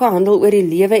 Die boeke handel oor die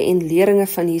lewe en leringe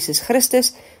van Jesus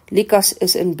Christus. Lukas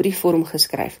is in briefvorm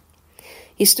geskryf.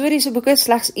 Historiese boeke,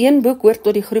 slegs 1 boek hoort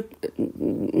tot die groep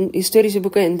historiese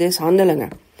boeke, en dis Handelinge.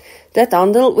 Dit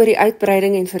handel oor die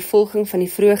uitbreiding en vervolging van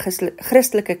die vroeë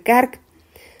Christelike kerk.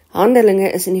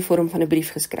 Handelinge is in die vorm van 'n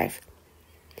brief geskryf.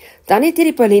 Dan het jy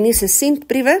die Pauliniese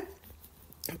sentbriewe.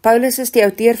 Paulus is die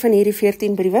outeur van hierdie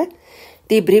 14 briewe.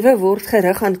 Die briewe word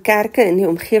gerig aan kerke in die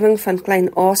omgewing van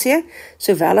Klein-Asië,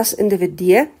 sowel as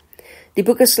individue. Die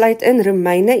boeke sluit in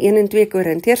Romeine, 1 en 2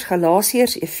 Korintiërs,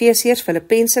 Galasiërs, Efesiërs,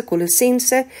 Filippense,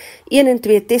 Kolossense, 1 en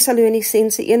 2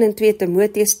 Tessalonisense, 1 en 2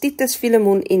 Timoteus, Titus,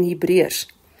 Filemon en Hebreërs.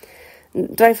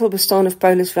 Twyfel bestaan of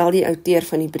Paulus wel die outeur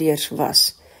van Hebreërs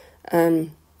was.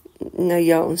 Nou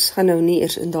ja, ons gaan nou nie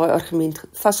eers in daai argument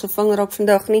vasgevang raak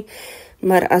vandag nie,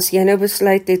 maar as jy nou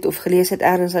besluit het of gelees het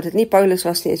ergens dat dit nie Paulus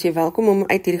was nie, is jy welkom om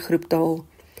uit hierdie groep te haal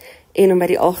en om by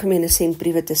die algemene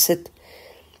sentbriewe te sit.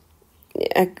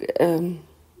 Ek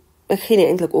gee nie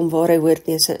eintlik om waar hy hoort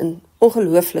nie, is 'n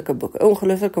ongelooflike boek, 'n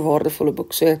ongelooflike waardevolle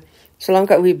boek. So, solank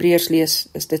ou Hebreërs lees,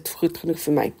 is dit goed genoeg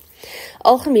vir my.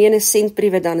 Algemene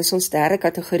sentbriewe dan is ons derde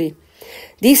kategorie.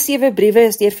 Die 7 briewe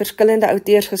is deur verskillende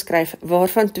auteurs geskryf,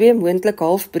 waarvan 2 moontlik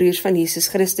halfbroers van Jesus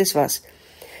Christus was.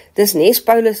 Dis nes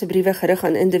Paulus se briewe gerig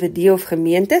aan individue of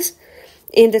gemeentes,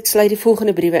 en dit sluit die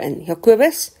volgende briewe in: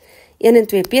 Jakobus, 1 en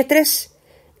 2 Petrus,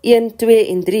 1, 2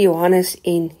 en 3 Johannes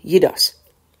en Judas.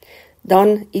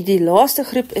 Dan die laaste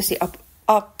groep is die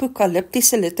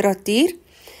apokaliptiese literatuur.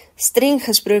 Streng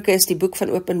gesproke is die boek van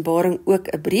Openbaring ook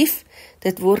 'n brief.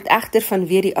 Dit word egter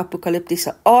vanweë die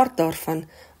apokaliptiese aard daarvan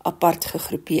apart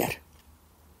gegroepeer.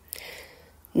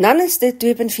 Dan is dit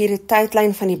 2.4 die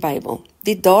tydlyn van die Bybel.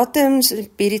 Die datums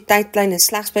op hierdie tydlyn is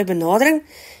slegs by benadering,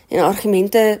 en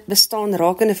argumente bestaan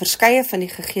rakende verskeie van die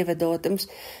gegewe datums,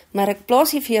 maar ek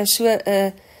plaas hier vir jou so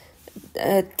 'n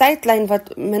tydlyn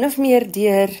wat min of meer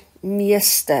deur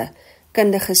meeste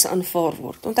kundiges aanvaar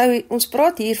word. Onthou, ons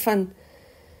praat hier van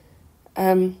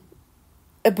 'n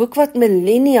boek wat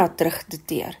millennia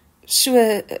terugdateer. So,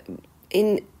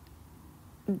 en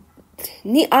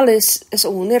nie alles is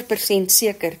 100%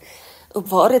 seker op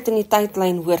waar dit in die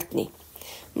tydlyn hoort nie.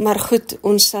 Maar goed,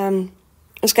 ons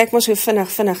kyk maar so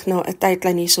vinnig na 'n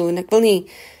tydlyn hierso, en ek wil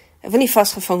nie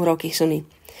vasgevang raak hierso nie.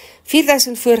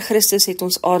 4000 voor Christus het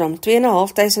ons Adam,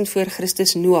 2500 voor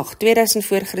Christus Noag, 2000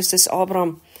 voor Christus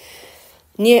Abraham,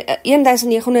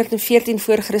 1914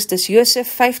 voor Christus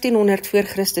Josef, 1500 voor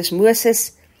Christus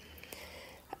Moses,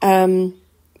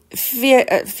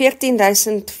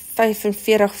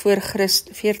 1445 voor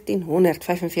Christus,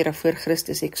 1445 voor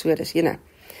Christus Exodus,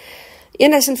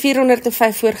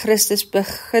 1405 voor Christus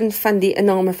begin van die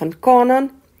inname van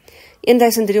Kanaan,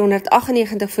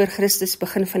 1398 voor Christus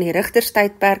begin van die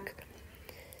Rigterstydperk.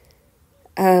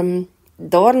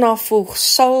 Daarna volg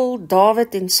Saul,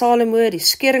 Dawid en Salomo, die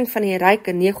skeuring van die ryk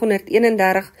in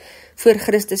 931 voor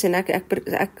Christus, en ek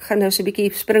gaan nou so 'n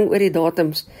bietjie spring oor die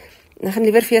datums. Ek gaan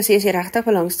liewer vir jou sê, as jy regtig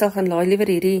belangstel, gaan laai liewer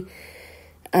hierdie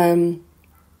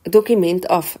dokument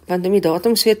af, want om die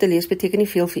datum so te lees beteken nie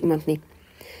veel vir iemand nie.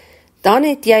 Dan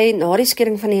het jy, na die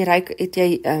skeuring van die ryk, het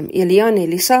jy Elia en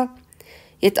Elisa,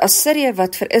 het Assirië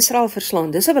wat vir Israel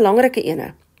verslaan, dis 'n belangrike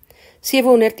ene.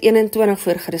 721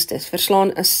 voor Christus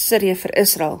verslaan Assirië vir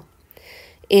Israel,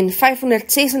 en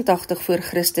 586 voor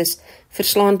Christus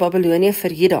verslaan Babylonië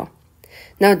vir Juda.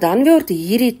 Nou dan word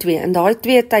hierdie twee, in daai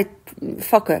twee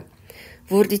tydvakke,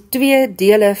 word die twee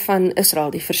dele van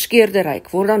Israel, die verskeurde ryk,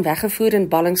 word dan weggevoer in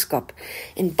ballingskap.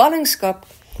 En ballingskap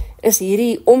is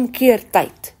hierdie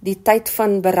omkeertyd, die tyd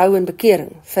van berou en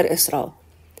bekering vir Israel.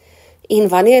 En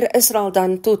wanneer Israel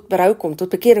dan tot berou kom, tot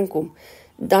bekering kom,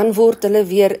 dan word hulle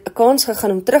weer 'n kans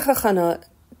gegaan om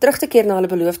terug te keer na hulle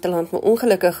beloofde land, maar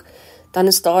ongelukkig, dan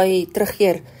is daai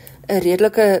terugkeer 'n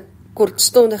redelike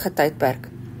kortstondige tydperk.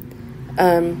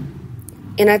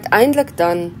 En uiteindelik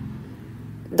dan,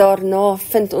 daarna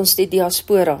vind ons die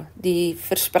diaspora, die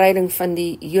verspreiding van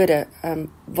die Jode,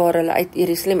 waar hulle uit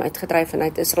Jerusalem uitgedryf en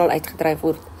uit Israel uitgedryf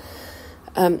word.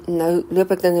 Nou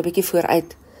loop ek dan 'n bietjie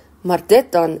vooruit, maar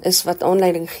dit dan is wat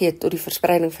aanleiding gee tot die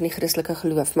verspreiding van die Christelike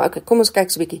geloof. Maar kom ons kyk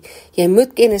so 'n bietjie. Jy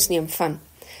moet kennis neem van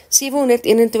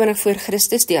 721 voor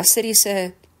Christus, die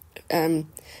Assiriese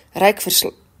ryk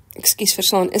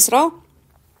verslaan Israel,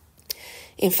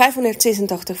 en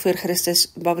 586 voor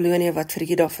Christus Babylonië wat vir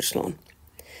Juda verslaan.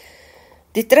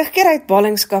 Die terugkeer uit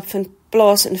ballingskap vind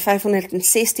plaas in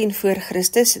 516 voor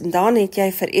Christus, en dan het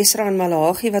jy vir Esra en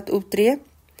Malagi wat optree.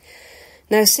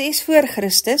 Nou 6 voor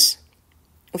Christus,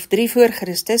 of 3 voor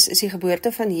Christus, is die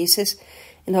geboorte van Jesus,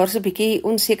 en daar is 'n bietjie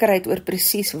onsekerheid oor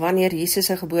presies wanneer Jesus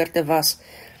se geboorte was.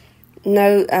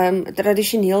 Nou,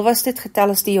 tradisioneel was dit getel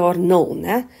as die jaar 0,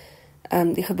 né?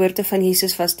 Die geboorte van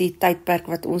Jesus was die tydperk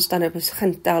wat ons dan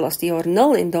begin tel as die jaar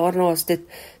 0, en daarna is dit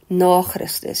na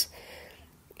Christus.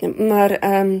 Maar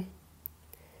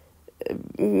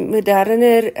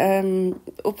moderne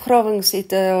opgrawings het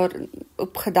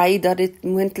daarop gedui dat dit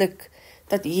moontlik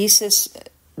dat Jesus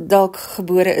dalk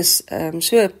gebore is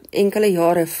so enkele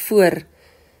jare voor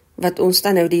wat ons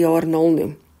dan nou die jaar 0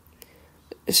 noem.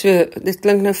 So, dit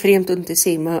klink nou vreemd om te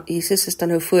sê, maar Jesus is dan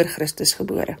nou voor Christus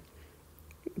gebore.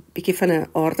 Bietjie van 'n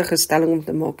aardige stelling om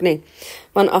te maak, nee.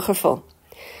 Maar in elk geval,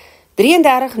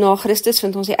 33 na Christus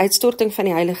vind ons die uitstorting van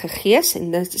die Heilige Gees,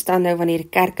 en dit is dan nou wanneer die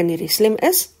kerk in Jerusalem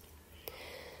is.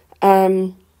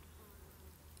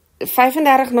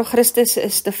 35 na Christus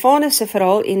is Stefanus se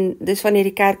verhaal, en dis wanneer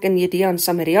die kerk in Judea en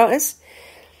Samaria is.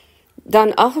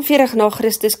 Dan 48 na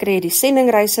Christus kry jy die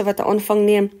sendingreise wat 'n aanvang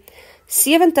neem.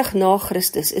 70 na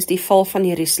Christus is die val van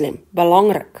Jerusalem,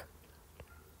 belangrik.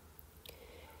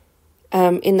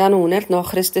 En dan 100 na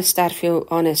Christus sterf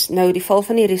Johannes. Nou, die val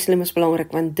van Jerusalem is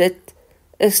belangrik, want dit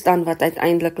is dan wat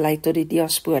uiteindelik lei tot die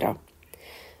diaspora,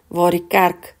 waar die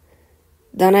kerk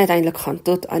dan uiteindelik gaan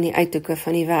tot aan die uithoeke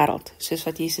van die wêreld, soos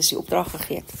wat Jesus die opdrag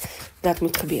gegee het. Dat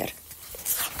moet gebeur.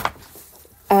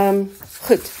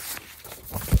 Goed.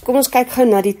 Kom ons kyk gou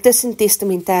na die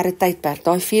tussen-testamentêre tydperk,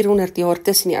 daai 400 jaar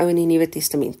tussen die Ou en die Nuwe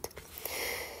Testament.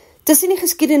 Tussen die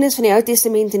geskiedenis van die Ou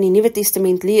Testament en die Nuwe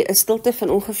Testament lê 'n stilte van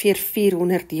ongeveer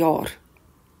 400 jaar.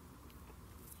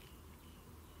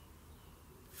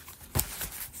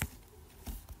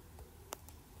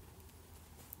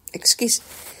 Ekskuus,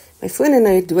 my foon het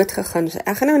nou dood gegaan, so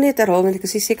ek gaan nou net herhaal, want ek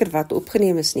is nie seker wat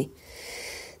opgeneem is nie.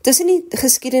 Tussen die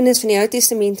geskiedenis van die Ou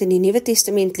Testament en die Nuwe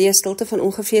Testament lê 'n stilte van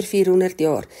ongeveer 400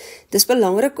 jaar. Dis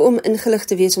belangrik om ingelig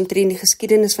te wees omtrent die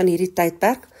geskiedenis van hierdie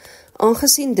tydperk,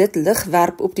 aangesien dit lig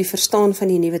werp op die verstaan van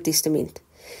die Nuwe Testament.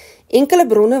 Enkele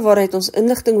bronne waaruit ons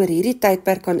inligting oor hierdie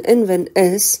tydperk kan inwin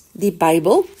is die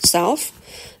Bybel self.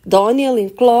 Daniël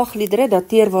en klaagliedere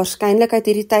dateer waarskynlik uit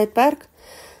hierdie tydperk.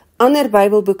 Ander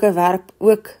Bybelboeke werp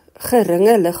ook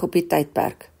geringe lig op die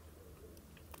tydperk.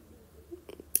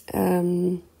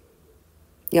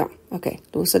 Ja, oké,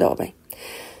 doen ons dit daarby.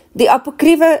 Die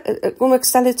apokriewe, kom ek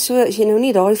stel dit so, as jy nou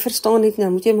nie daai verstaan het, nou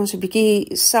moet jy maar so 'n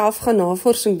bietjie self gaan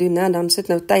navorsing doen, en dan sit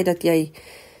nou tyd dat jy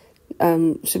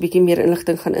so 'n bietjie meer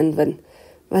inligting gaan inwin.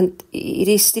 Want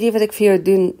hierdie studie wat ek vir jou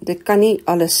doen, dit kan nie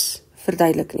alles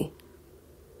verduidelik nie.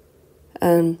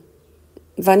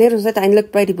 Wanneer ons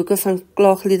uiteindelik by die boeke van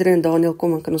Klaagliedere en Daniël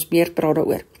kom, dan kan ons meer praat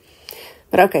daaroor.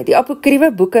 Maar okay, die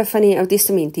apokriewe boeke van die Ou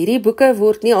Testament. Hierdie boeke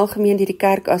word nie algemeen deur die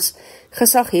kerk as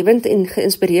gesaghebend en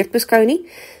geïnspireerd beskou nie.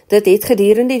 Dit het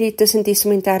gedurende die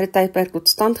tussen-testamentêre tydperk tot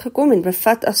stand gekom en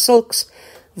bevat as sulks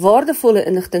waardevolle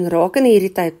inligting rakende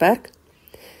hierdie tydperk.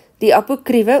 Die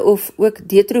apokriewe of ook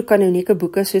deuterokanonieke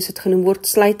boeke, soos dit genoem word,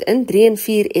 sluit in 3 en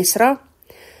 4 Esra,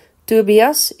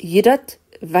 Tobias, Judith,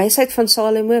 Wysheid van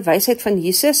Salomo, Wysheid van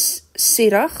Jesus,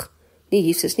 Sirach, nie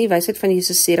Jesus nie, Wysheid van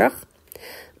Jesus, Sirach,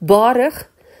 Baruch,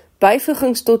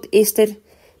 byvoegings tot Ester,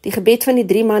 die gebed van die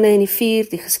 3 manne en die 4,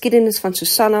 die geskiedenis van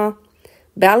Susanna,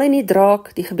 Bel en die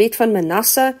draak, die gebed van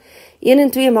Manasse, 1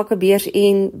 en 2 Makabeërs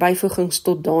en byvoegings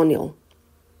tot Daniël.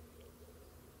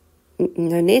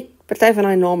 Nou net party van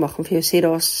die name, ek gaan vir jou sê,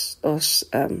 daar's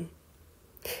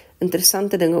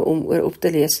interessante dinge om oor op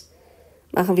te lees.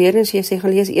 Maar gaan weer eens, jy sê,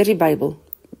 gaan lees eers die Bybel.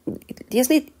 Lees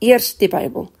net eers die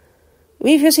Bybel.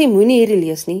 Wie vir sê, moenie hierdie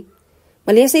lees nie,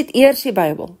 maar lees net eers die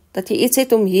Bybel, dat jy iets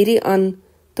het om hierdie aan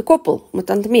te koppel, om het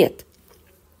aan te meet.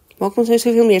 Maak ons nou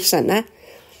soveel meer sin, hè?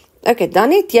 Ok,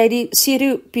 dan het jy die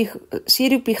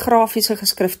seropigrafiese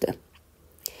geskrifte.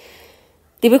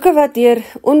 Die boeke wat deur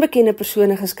onbekende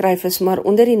persone geskryf is, maar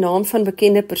onder die naam van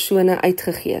bekende persone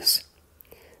uitgegee is.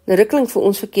 Nou, dit klink vir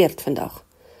ons verkeerd vandag.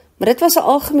 Maar dit was 'n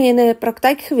algemene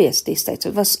praktyk gewees destyds,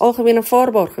 dit was algemeen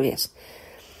aanvaarbaar gewees.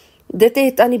 Dit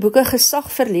het aan die boeke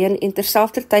gesag verleen en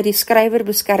terselfdertyd die skrywer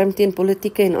beskerm teen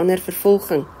politieke en ander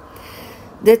vervolging.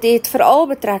 Dit het veral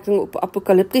betrekking op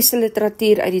apokaliptiese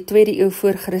literatuur uit die 2de eeu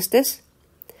voor Christus.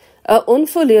 'n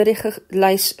onvolledige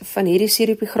lys van hierdie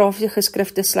seropigrafiese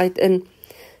geskrifte sluit in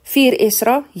 4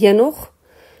 Esra, Henoch,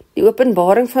 die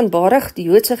openbaring van Baruch, die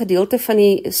Joodse gedeelte van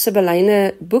die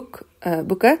Sibylline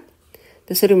boeke.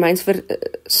 Dis 'n Romeins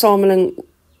versameling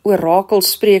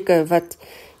orakelspreuke wat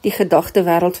die gedagte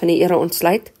wêreld van die era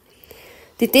ontsluit.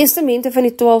 Die testamente van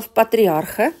die 12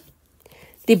 patriarge,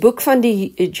 die boek van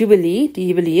die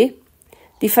Jubilee,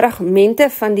 die fragmente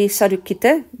van die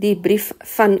Saddukiete, die brief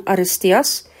van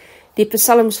Aristeas, die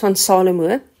psalms van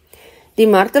Salomo, die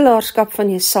martelaarskap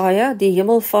van Jesaja, die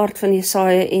hemelvaart van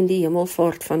Jesaja en die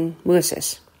hemelvaart van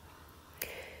Moses.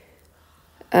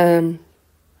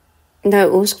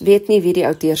 Nou, ons weet nie wie die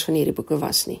auteurs van hierdie boeke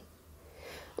was nie.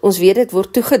 Ons weet dit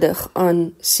word toegedig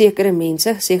aan sekere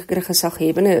mense, sekere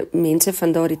gesaghebende mense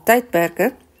van daardie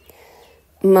tydperke,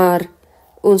 maar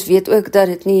ons weet ook dat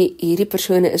dit nie hierdie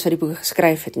persone is wat die boeke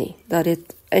geskryf het nie, dat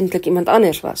dit eintlik iemand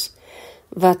anders was,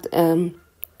 wat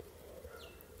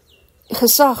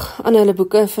gesag aan hulle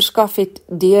boeke verskaf het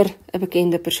deur 'n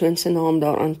bekende persoon se naam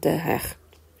daaraan te heg.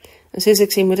 En soos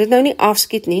ek sê, moet dit nou nie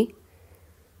afskiet nie,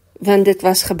 want dit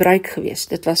was gebruik gewees,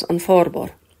 dit was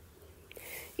aanvaarbaar.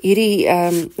 Hierdie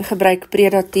gebruik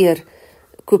predateer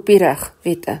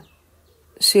kopieregwette.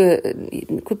 So,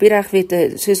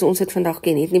 kopieregwette, soos ons dit vandag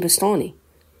ken, het nie bestaan nie.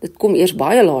 Dit kom eers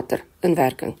baie later in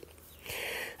werking.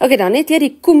 Ok, dan het jy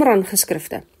die Qumran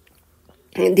geskrifte.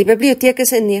 Die biblioteek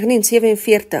is in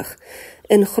 1947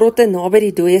 in grotte naby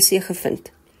die Dooie See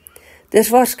gevind. Dit is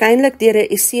waarskynlik deur 'n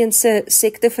Esseense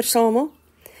sekte versamel,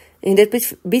 en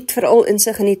dit bied veral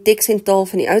insig in die teks en taal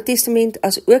van die Ou Testament,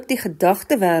 as ook die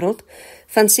gedagtewêreld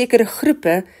van sekere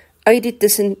groepe uit die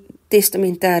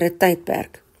tussen-testamentêre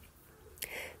tydperk.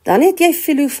 Dan het jy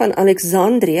Philo van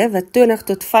Alexandrië, wat 20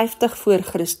 tot 50 voor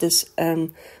Christus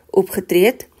opgetree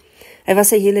het. Hy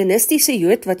was 'n Hellenistiese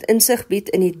Jood wat insig bied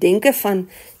in die denke van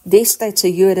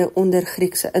destydse Jode onder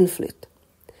Griekse invloed.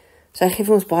 So hy gee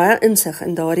vir ons baie insig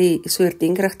in daardie soort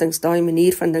denkrigtings, daai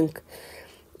manier van dink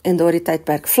in daardie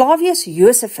tydperk. Flavius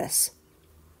Josephus,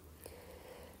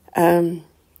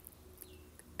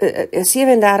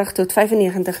 37 tot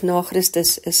 95 na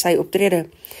Christus is sy optrede,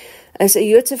 is 'n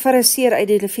Joodse fariseer uit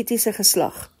die Levitiese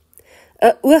geslag,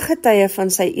 'n ooggetuie van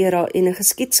sy era en 'n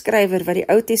geskiedskrywer wat die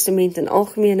Ou Testament en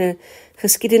algemene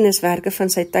geskiedeniswerke van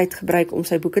sy tyd gebruik om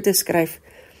sy boeke te skryf.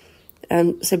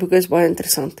 Sy boeke is baie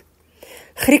interessant.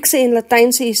 Griekse en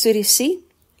Latynse historiese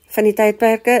van die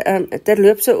tydperke,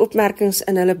 terloopse opmerkings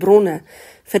in hulle bronne,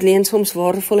 verleen soms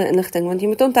waardevolle inligting, want jy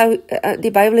moet onthou,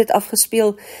 die Bybel het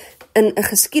afgespeel in 'n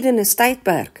geskiedenis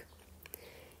tydperk,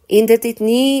 en dit het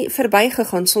nie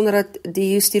verbygegaan sonder dat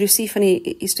die historiese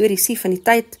van die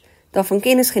tyd daarvan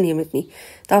kennis geneem het nie.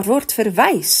 Daar word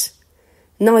verwys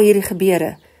na hierdie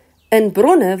gebeure in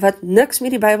bronne wat niks met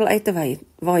die Bybel uit te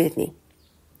waai het nie.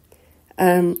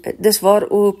 Dis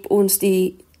waarop ons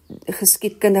die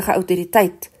geskiedkundige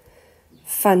autoriteit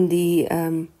van die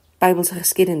Bybelse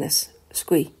geskiedenis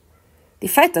skoei. Die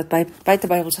feit dat buite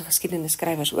Bybelse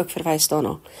geskiedenisskrywers ook verwys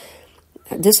daarna.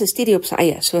 Dis 'n studie op sy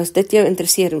eie, so as dit jou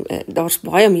interesseer, daar's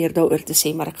baie meer daaroor te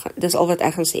sê, maar dis al wat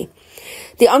ek gaan sê.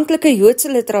 Die amptelike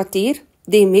Joodse literatuur,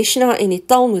 die Mishnah en die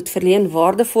Talmud verleen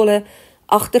waardevolle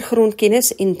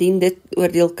agtergrondkennis en dien dit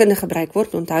oordeelkundig gebruik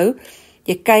word. Onthou,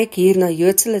 jy kyk hier na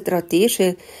Joodse literatuur,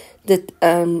 so dit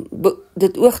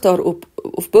oog daarop,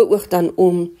 of beoog dan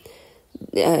om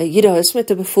Judaïsme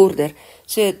te bevorder,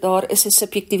 so daar is 'n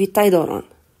subjektiwiteit daaraan.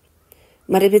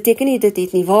 Maar dit beteken nie, dit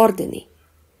het nie waarde nie.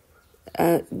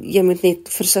 Jy moet net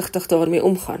versigtig daarmee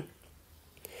omgaan.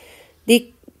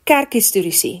 Die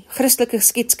kerkhistorici, Christelike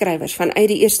geskiedskrywers vanuit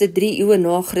die eerste 3 eeue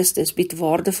na Christus bied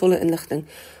waardevolle inligting.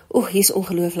 Hier is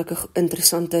ongelooflike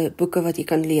interessante boeke wat jy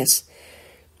kan lees.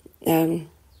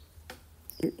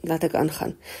 Laat ek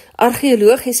aangaan.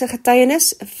 Argeologiese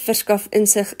getuienis verskaf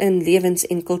insig in lewens-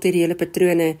 en kulturele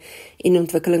patrone en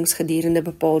ontwikkelings gedurende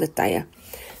bepaalde tye.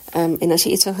 En as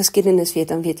jy iets van geskiedenis weet,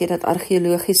 dan weet jy dat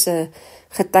argeologiese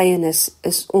getuienis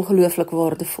is ongelooflik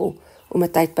waardevol om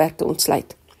 'n tydperk te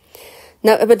ontsluit.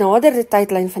 Nou, 'n benaderde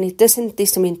tydlyn van die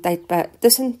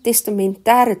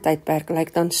tussen-testamentêre tydperk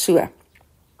lyk dan so.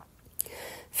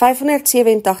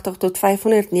 587 tot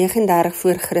 539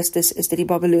 voor Christus is dit die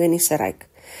Babyloniese ryk.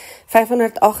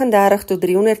 538 tot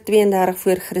 332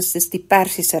 voor Christus die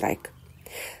Persiese ryk.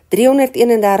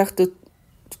 331 tot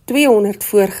 200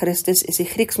 voor Christus is die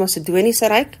Grieks-Macedoniese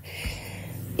ryk.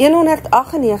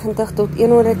 198 tot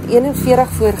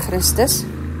 141 voor Christus,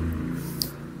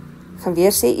 gaan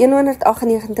weer sê,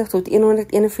 198 tot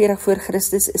 141 voor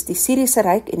Christus is die Syriese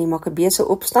ryk en die Makkabeese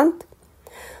opstand.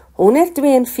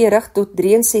 142 tot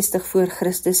 63 voor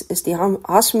Christus is die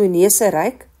Hasmonese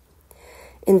ryk.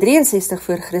 En 63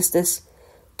 voor Christus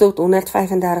tot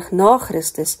 135 na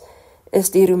Christus is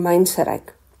die Romeinse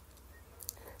ryk.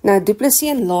 Nou, Du Plessis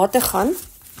en later gaan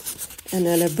in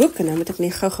hulle boek, en nou moet ek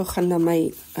nie gou gaan na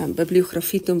my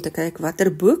bibliografie toe om te kyk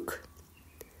watter boek.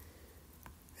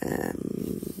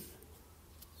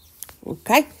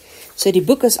 Ok, so die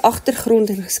boek is Agtergrond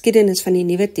en Geskiedenis van die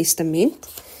Nuwe Testament.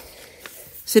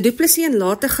 So Du Plessis en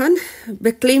later gaan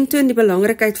beklemtoon die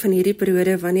belangrikheid van hierdie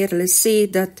periode wanneer hulle sê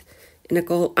dat, en ek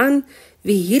haal aan,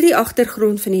 wie hierdie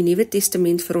agtergrond van die Nuwe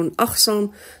Testament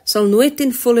veronagsaam, sal nooit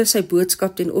ten volle sy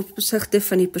boodskap ten opsigte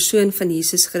van die persoon van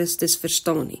Jesus Christus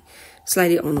verstaan nie. Sluit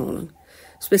die aanhaling.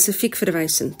 Spesifiek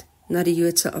verwysend na die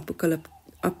Joodse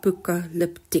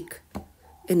apokaliptiek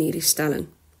in hierdie stelling.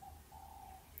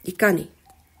 Jy kan nie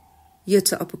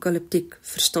Joodse apokaliptiek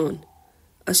verstaan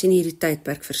as jy nie hierdie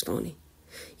tydperk verstaan nie.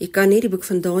 Jy kan nie die boek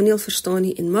van Daniël verstaan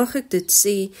nie, en mag ek dit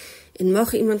sê, en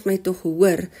mag iemand my tog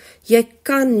hoor, jy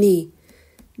kan nie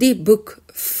die boek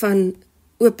van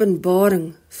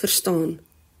Openbaring verstaan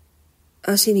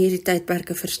as jy nie hierdie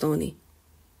tydperke verstaan nie.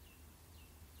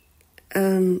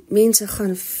 Mense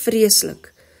gaan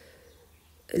vreeslik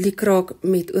liekraak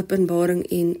met Openbaring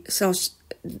en selfs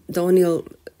Daniël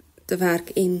te werk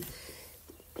en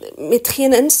met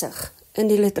geen insig in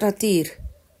die literatuur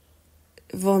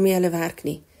waarmee hulle werk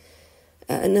nie.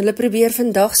 En hulle probeer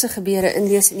vandag se gebeure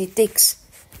inlees in die teks.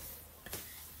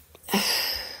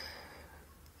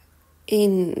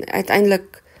 En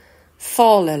uiteindelik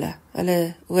faal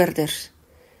hulle hoorders,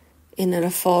 en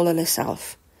hulle faal hulle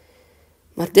self.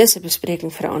 Maar dis 'n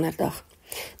bespreking vir 'n ander dag.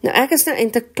 Nou, ek is nou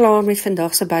eintlik klaar met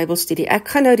vandag se Bybelstudie. Ek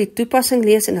gaan nou die toepassing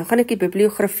lees, en dan gaan ek die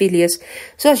bibliografie lees,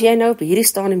 so as jy nou op hierdie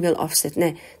stadium wil afsit,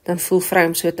 dan voel vry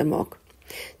om so te maak.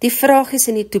 Die vraag is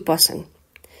in die toepassing.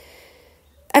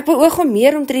 Ek beoog om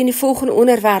meer omtrent die volgende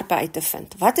onderwerpe uit te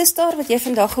vind. Wat is daar wat jy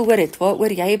vandag gehoor het,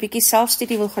 waaroor jy 'n bietjie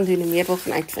selfstudie wil gaan doen en meer wil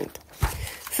gaan uitvind?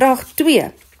 Vraag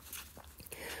 2.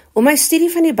 Om my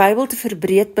studie van die Bybel te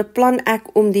verbreed, beplan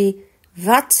ek om die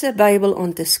watse Bybel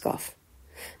aan te skaf.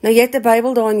 Nou, jy het 'n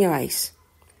Bybel daar in jou huis.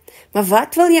 Maar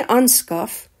wat wil jy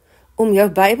aanskaf om jou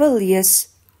Bybel lees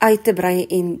uit te brei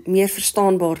en meer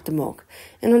verstaanbaar te maak?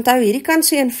 En onthou, hierdie kan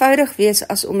so eenvoudig wees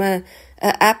as om 'n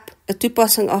app, 'n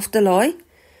toepassing af te laai,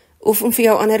 of om vir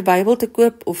jou ander Bybel te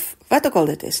koop, of wat ook al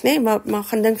dit is, maar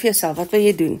gaan dink vir jouself, wat wil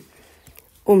jy doen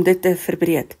om dit te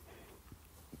verbreed?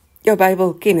 Jou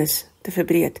Bybel kennis te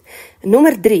verbreed. En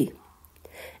nommer 3,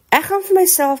 ek gaan vir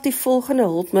myself die volgende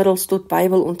hulpmiddels tot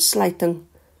Bybel ontsluiting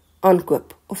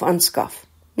aankoop of aanskaf.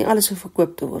 Nie alles hoef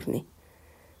verkoop te word nie.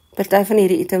 Party van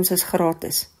hierdie items is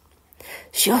gratis.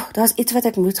 Ja, daar is iets wat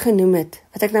ek moet genoem het,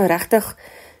 wat ek nou regtig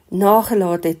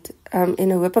nagelaat het, en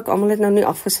nou hoop ek almal het nou nie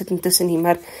afgesit intussen nie,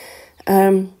 maar,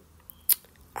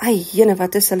 jene,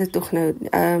 wat is hulle toch nou,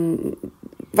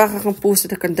 wag, ek gaan pause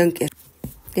dat ek kan dink eers.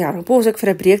 Ja, dan pause ek vir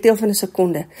 'n breekdeel van 'n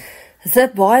sekonde.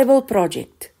 The Bybel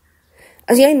Project.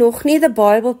 As jy nog nie The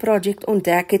Bybel Project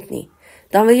ontdek het nie,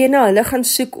 dan wil jy na hulle gaan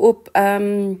soek op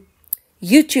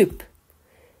YouTube.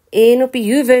 En op die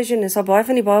YouVersion is al baie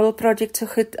van die Bybel Project so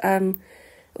goed,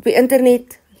 op die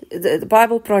internet, the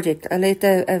Bybel Project, hulle het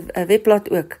 'n webblad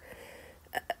ook.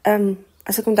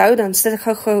 As ek onthou, dan sit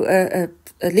ek gou 'n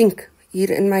link hier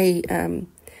in my,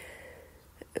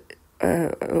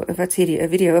 wat sê die, 'n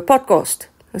video, 'n podcast.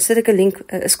 Dan sit ek 'n link,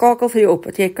 'n skakel vir jou op,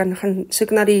 dat jy kan gaan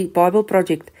soek na die Bybel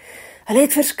Project. Hulle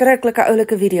het verskriklike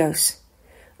oulike video's,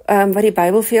 wat die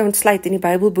Bybel vir jou ontsluit, en die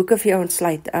Bybelboeke vir jou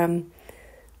ontsluit,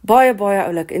 baie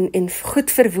oulik, en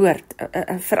goed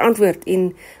verantwoord,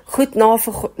 en goed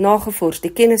nagevors,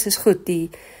 die kennis is goed,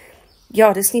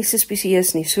 ja, dis nie so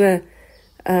spesieus nie, so,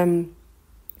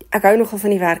 ek hou nogal van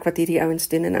die werk wat hierdie ouens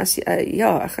doen, en as,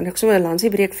 ja, ek gaan ook sommer 'n lansie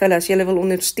breek vir hulle, as julle wil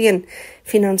ondersteun,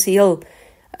 finansieel,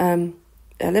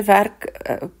 hulle werk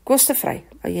kostevry,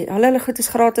 al hulle goed is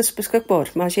gratis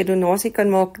beskikbaar, maar as jy donasie kan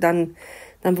maak, dan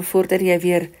bevorder jy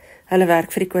weer hulle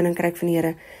werk vir die Koninkryk van die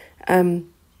Here.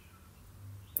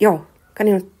 Ja, kan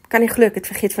nie glo ek het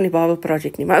vergeet van die Bybel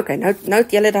Project nie, maar oké, nou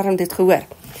het julle daarom dit gehoor.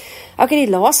 Oké, die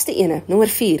laaste ene, nommer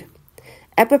 4.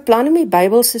 Ek beplan om die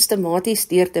Bybel sistematies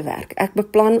deur te werk. Ek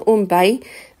beplan om by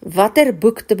watter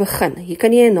boek te begin. Hier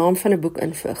kan jy 'n naam van 'n boek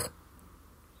invoeg.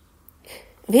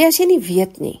 Wie as jy nie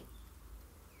weet nie,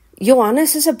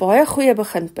 Johannes is 'n baie goeie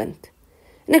beginpunt.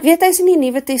 En ek weet hy is in die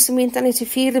Nuwe Testament, en hy is die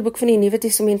 4de boek van die Nuwe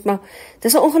Testament, maar dit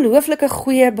is 'n ongelooflike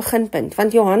goeie beginpunt,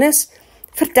 want Johannes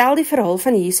vertel die verhaal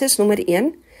van Jesus, nommer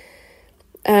 1,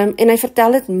 en hy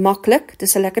vertel dit maklik, dit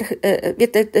is 'n lekker,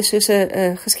 dit is soos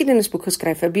 'n geskiedenisboek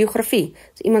geskryf, 'n biografie,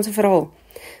 dit is iemand se verhaal,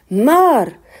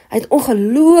 maar hy het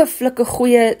ongelooflike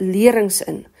goeie lerings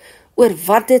in, oor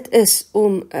wat dit is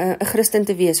om 'n Christen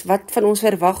te wees, wat van ons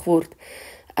verwag word,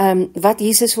 wat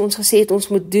Jesus vir ons gesê het ons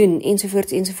moet doen,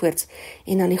 ensovoorts,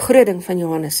 en dan die groot ding van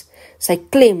Johannes, sy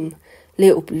klem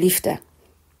lê op liefde.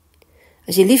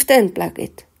 As jy liefde in plek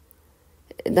het,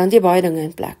 dan het jy baie dinge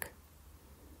in plek.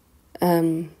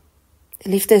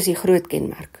 Liefde is die groot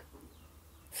kenmerk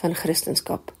van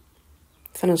Christenskap,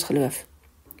 van ons geloof.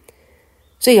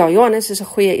 So ja, Johannes is 'n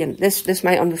goeie een, dis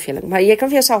my aanbeveling, maar jy kan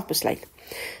vir jouself besluit.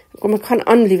 Kom, ek gaan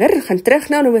aan liewer, gaan terug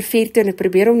na nommer 4 toe, en ek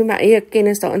probeer om nie my eie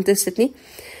kennis daarin te sit nie.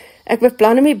 Ek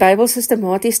beplan om die Bybel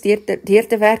sistematies deur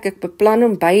te werk, ek beplan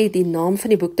om by die naam van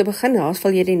die boek te begin, daar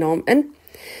vul jy die naam in.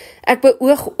 Ek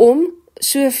beoog om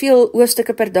soveel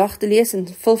hoofstukke per dag te lees, en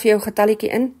vul vir jou getalletjie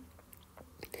in.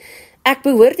 Ek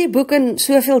behoort die boek in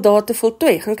soveel dae te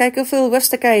voltooi, gaan kyk hoeveel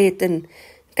hoofstukke hy het, en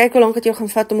kyk hoe lank het jou gaan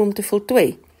vat om hom te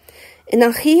voltooi. En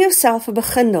dan gee jouself 'n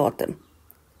begindatum.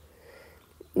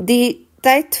 Die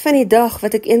tyd van die dag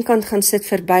wat ek eenkant gaan sit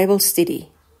vir Bybelstudie,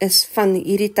 is van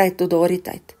hierdie tyd tot daardie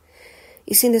tyd.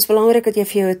 Jy sien, dit is belangrik dat jy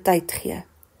vir jou 'n tyd gee.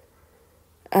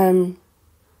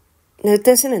 Nou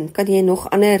tussenin kan jy nog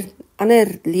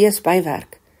ander lees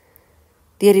bywerk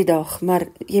deur die dag, maar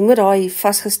jy moet daai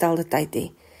vasgestelde tyd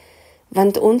hê.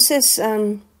 Want ons is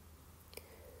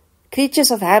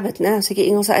creatures of habit, né, as ek die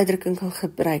Engelse uitdrukking kan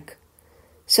gebruik.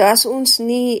 So as ons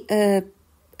nie 'n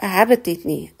habit het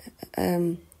nie,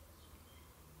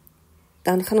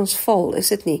 dan gaan ons val, is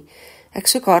dit nie? Ek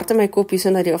soek hard in my kop hier so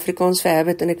na die Afrikaans vir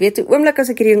habit, en ek weet die oomblik as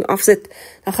ek hierdie afsit,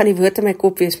 dan gaan die woord in my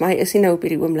kop wees, maar hy is nie nou op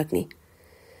hierdie oomblik nie.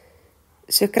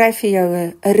 So kry vir jou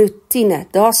 'n routine,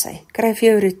 daar sê, kry vir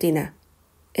jou 'n routine,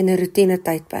 en 'n routine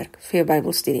tydperk vir jou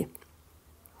Bybelstudie.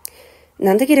 En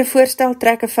dan het ek hier 'n voorstel,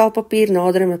 trek 'n vel papier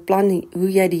nader en beplan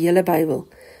hoe jy die hele Bybel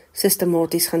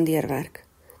sistematies gaan deurwerk.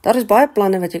 Daar is baie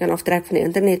planne wat jy kan aftrek van die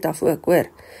internet af ook, hoor.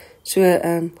 So,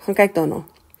 gaan kyk daarna.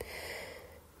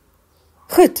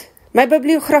 Goed, my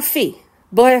bibliografie,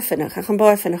 baie vinnig, ek gaan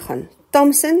baie vinnig gaan.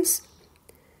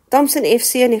 Thomson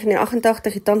FC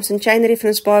 1988, die Thomson Chain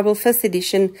Reference Bible, 5th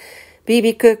edition,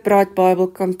 B.B. Kirkbride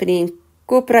Bible Company,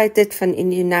 Incorporated van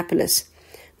Indianapolis.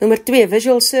 Nummer 2,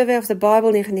 Visual Survey of the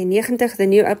Bible, 1990, the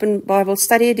New Open Bible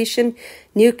Study Edition,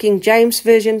 New King James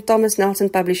Version, Thomas Nelson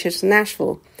Publishers,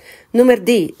 Nashville. Nummer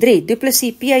 3,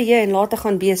 Duplessis PJ en later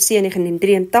gaan BSc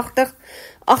 1983,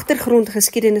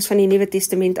 Agtergrondgeskiedenis van die Nuwe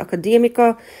Testament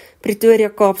Akademika, Pretoria,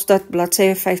 Kaapstad,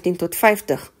 bladsye 15 tot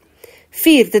 50.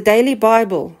 4, The Daily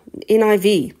Bible,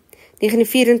 NIV,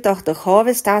 1984,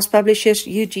 Harvest House Publishers,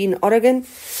 Eugene, Oregon.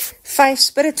 5,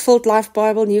 Spirit-Filled Life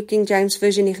Bible, New King James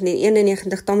Version,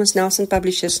 1991, Thomas Nelson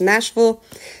Publishers, Nashville.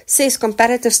 6,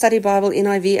 Comparative Study Bible,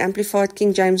 NIV, Amplified,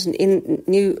 King James en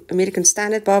New American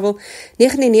Standard Bible,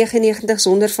 1999,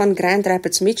 Zonder van Grand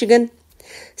Rapids, Michigan.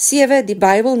 7, Die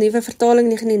Bybel, Nuwe Vertaling,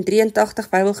 1983,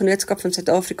 Bybelgenootskap van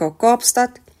Suid-Afrika,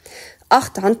 Kaapstad.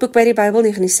 8 Handboek by die Bybel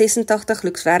 1986,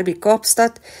 Lux Verbi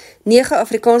Kaapstad, 9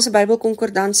 Afrikaanse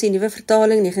Bybelkonkordansie, nuwe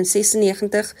vertaling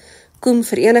 1996, Koem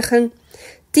Vereniging,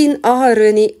 10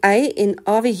 Aharoni A en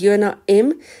Avi Jona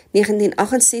M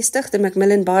 1968, The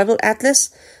Macmillan Bible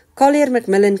Atlas, Collier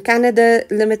Macmillan Canada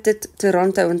Limited,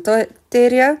 Toronto,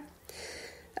 Ontario.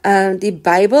 Die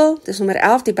Bybel, dis nommer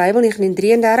 11, die Bybel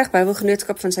 1933,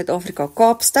 Bybelgenootskap van Suid-Afrika,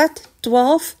 Kaapstad,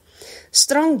 12.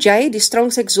 Strong J, die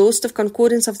Strong's Exhaustive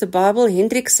Concordance of the Bible,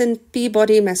 Hendrickson,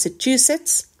 Peabody,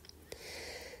 Massachusetts.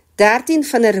 13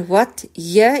 van der Wat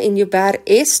J en Joubert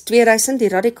S, 2000, die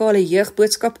Radikale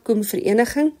Jeugboodskap Koem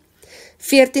Vereniging.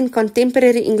 14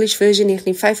 Contemporary English Version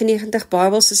 1995,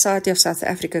 Bible Society of South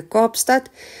Africa,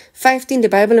 Kaapstad. 15 die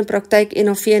Bybel in Praktyk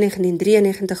NAV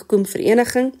 1993, Koem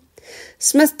Vereniging.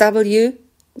 Smith W,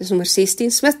 dis nommer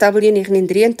 16, Smith W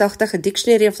 1983, A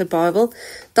Dictionary of the Bible,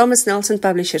 Thomas Nelson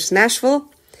Publishers, Nashville.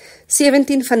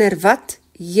 17 van der Wat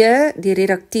J, die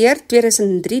redakteur,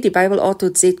 2003, die Bybel A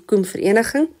tot Z, Koem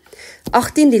Vereniging.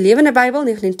 18 die Lewende Bybel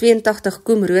 1982,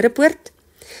 Koem Rodepoort.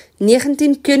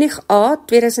 19 König A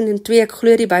 2002, Ek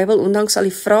glo die Bybel ondanks al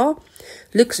die vrae,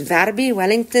 Lux Verbi,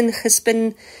 Wellington,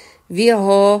 Gispin,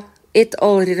 WH et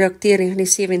al, redakteur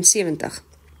 1977.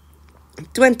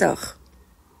 20.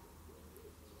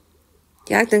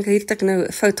 Ja, ek dink hier het ek nou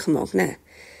 'n fout gemaak, nee.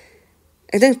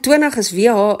 Ek dink 20 is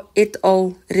WH et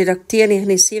al, redakteur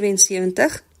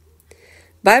 1977.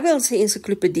 Bybelse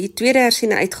ensiklopedie, tweede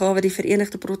hersiene uitgawe, die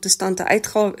Verenigde Protestante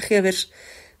Uitgewers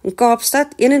in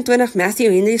Kaapstad. 21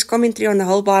 Matthew Henry's Commentary on the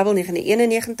Whole Bible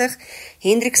 1991,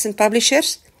 Hendrickson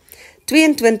Publishers.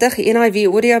 22 NIV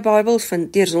Audio Bible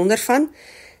deur Zondervan.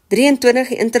 23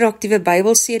 die interaktiewe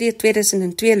Bybelserie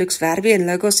 2002, Lux Verbi en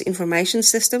Logos Information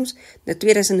Systems. Nou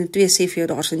 2002 sê vir jou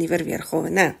daar is 'n nuwe weergawe,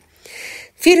 né?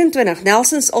 24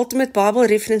 Nelson's Ultimate Bible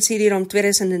Reference Serie om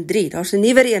 2003, daar's 'n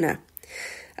nuwer ene.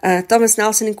 Thomas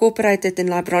Nelson Incorporated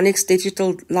en Libronics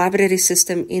Digital Library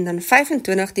System, en dan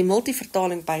 25 die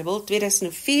Multivertaling Bybel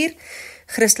 2004,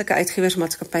 Christelike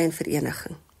Uitgewersmaatskappy en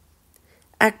Vereniging.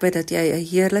 Ek bid dat jy 'n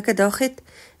heerlike dag het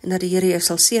en dat die Here jou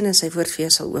sal seën en sy woord vir jou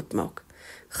sal oopmaak.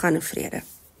 Gaan in vrede.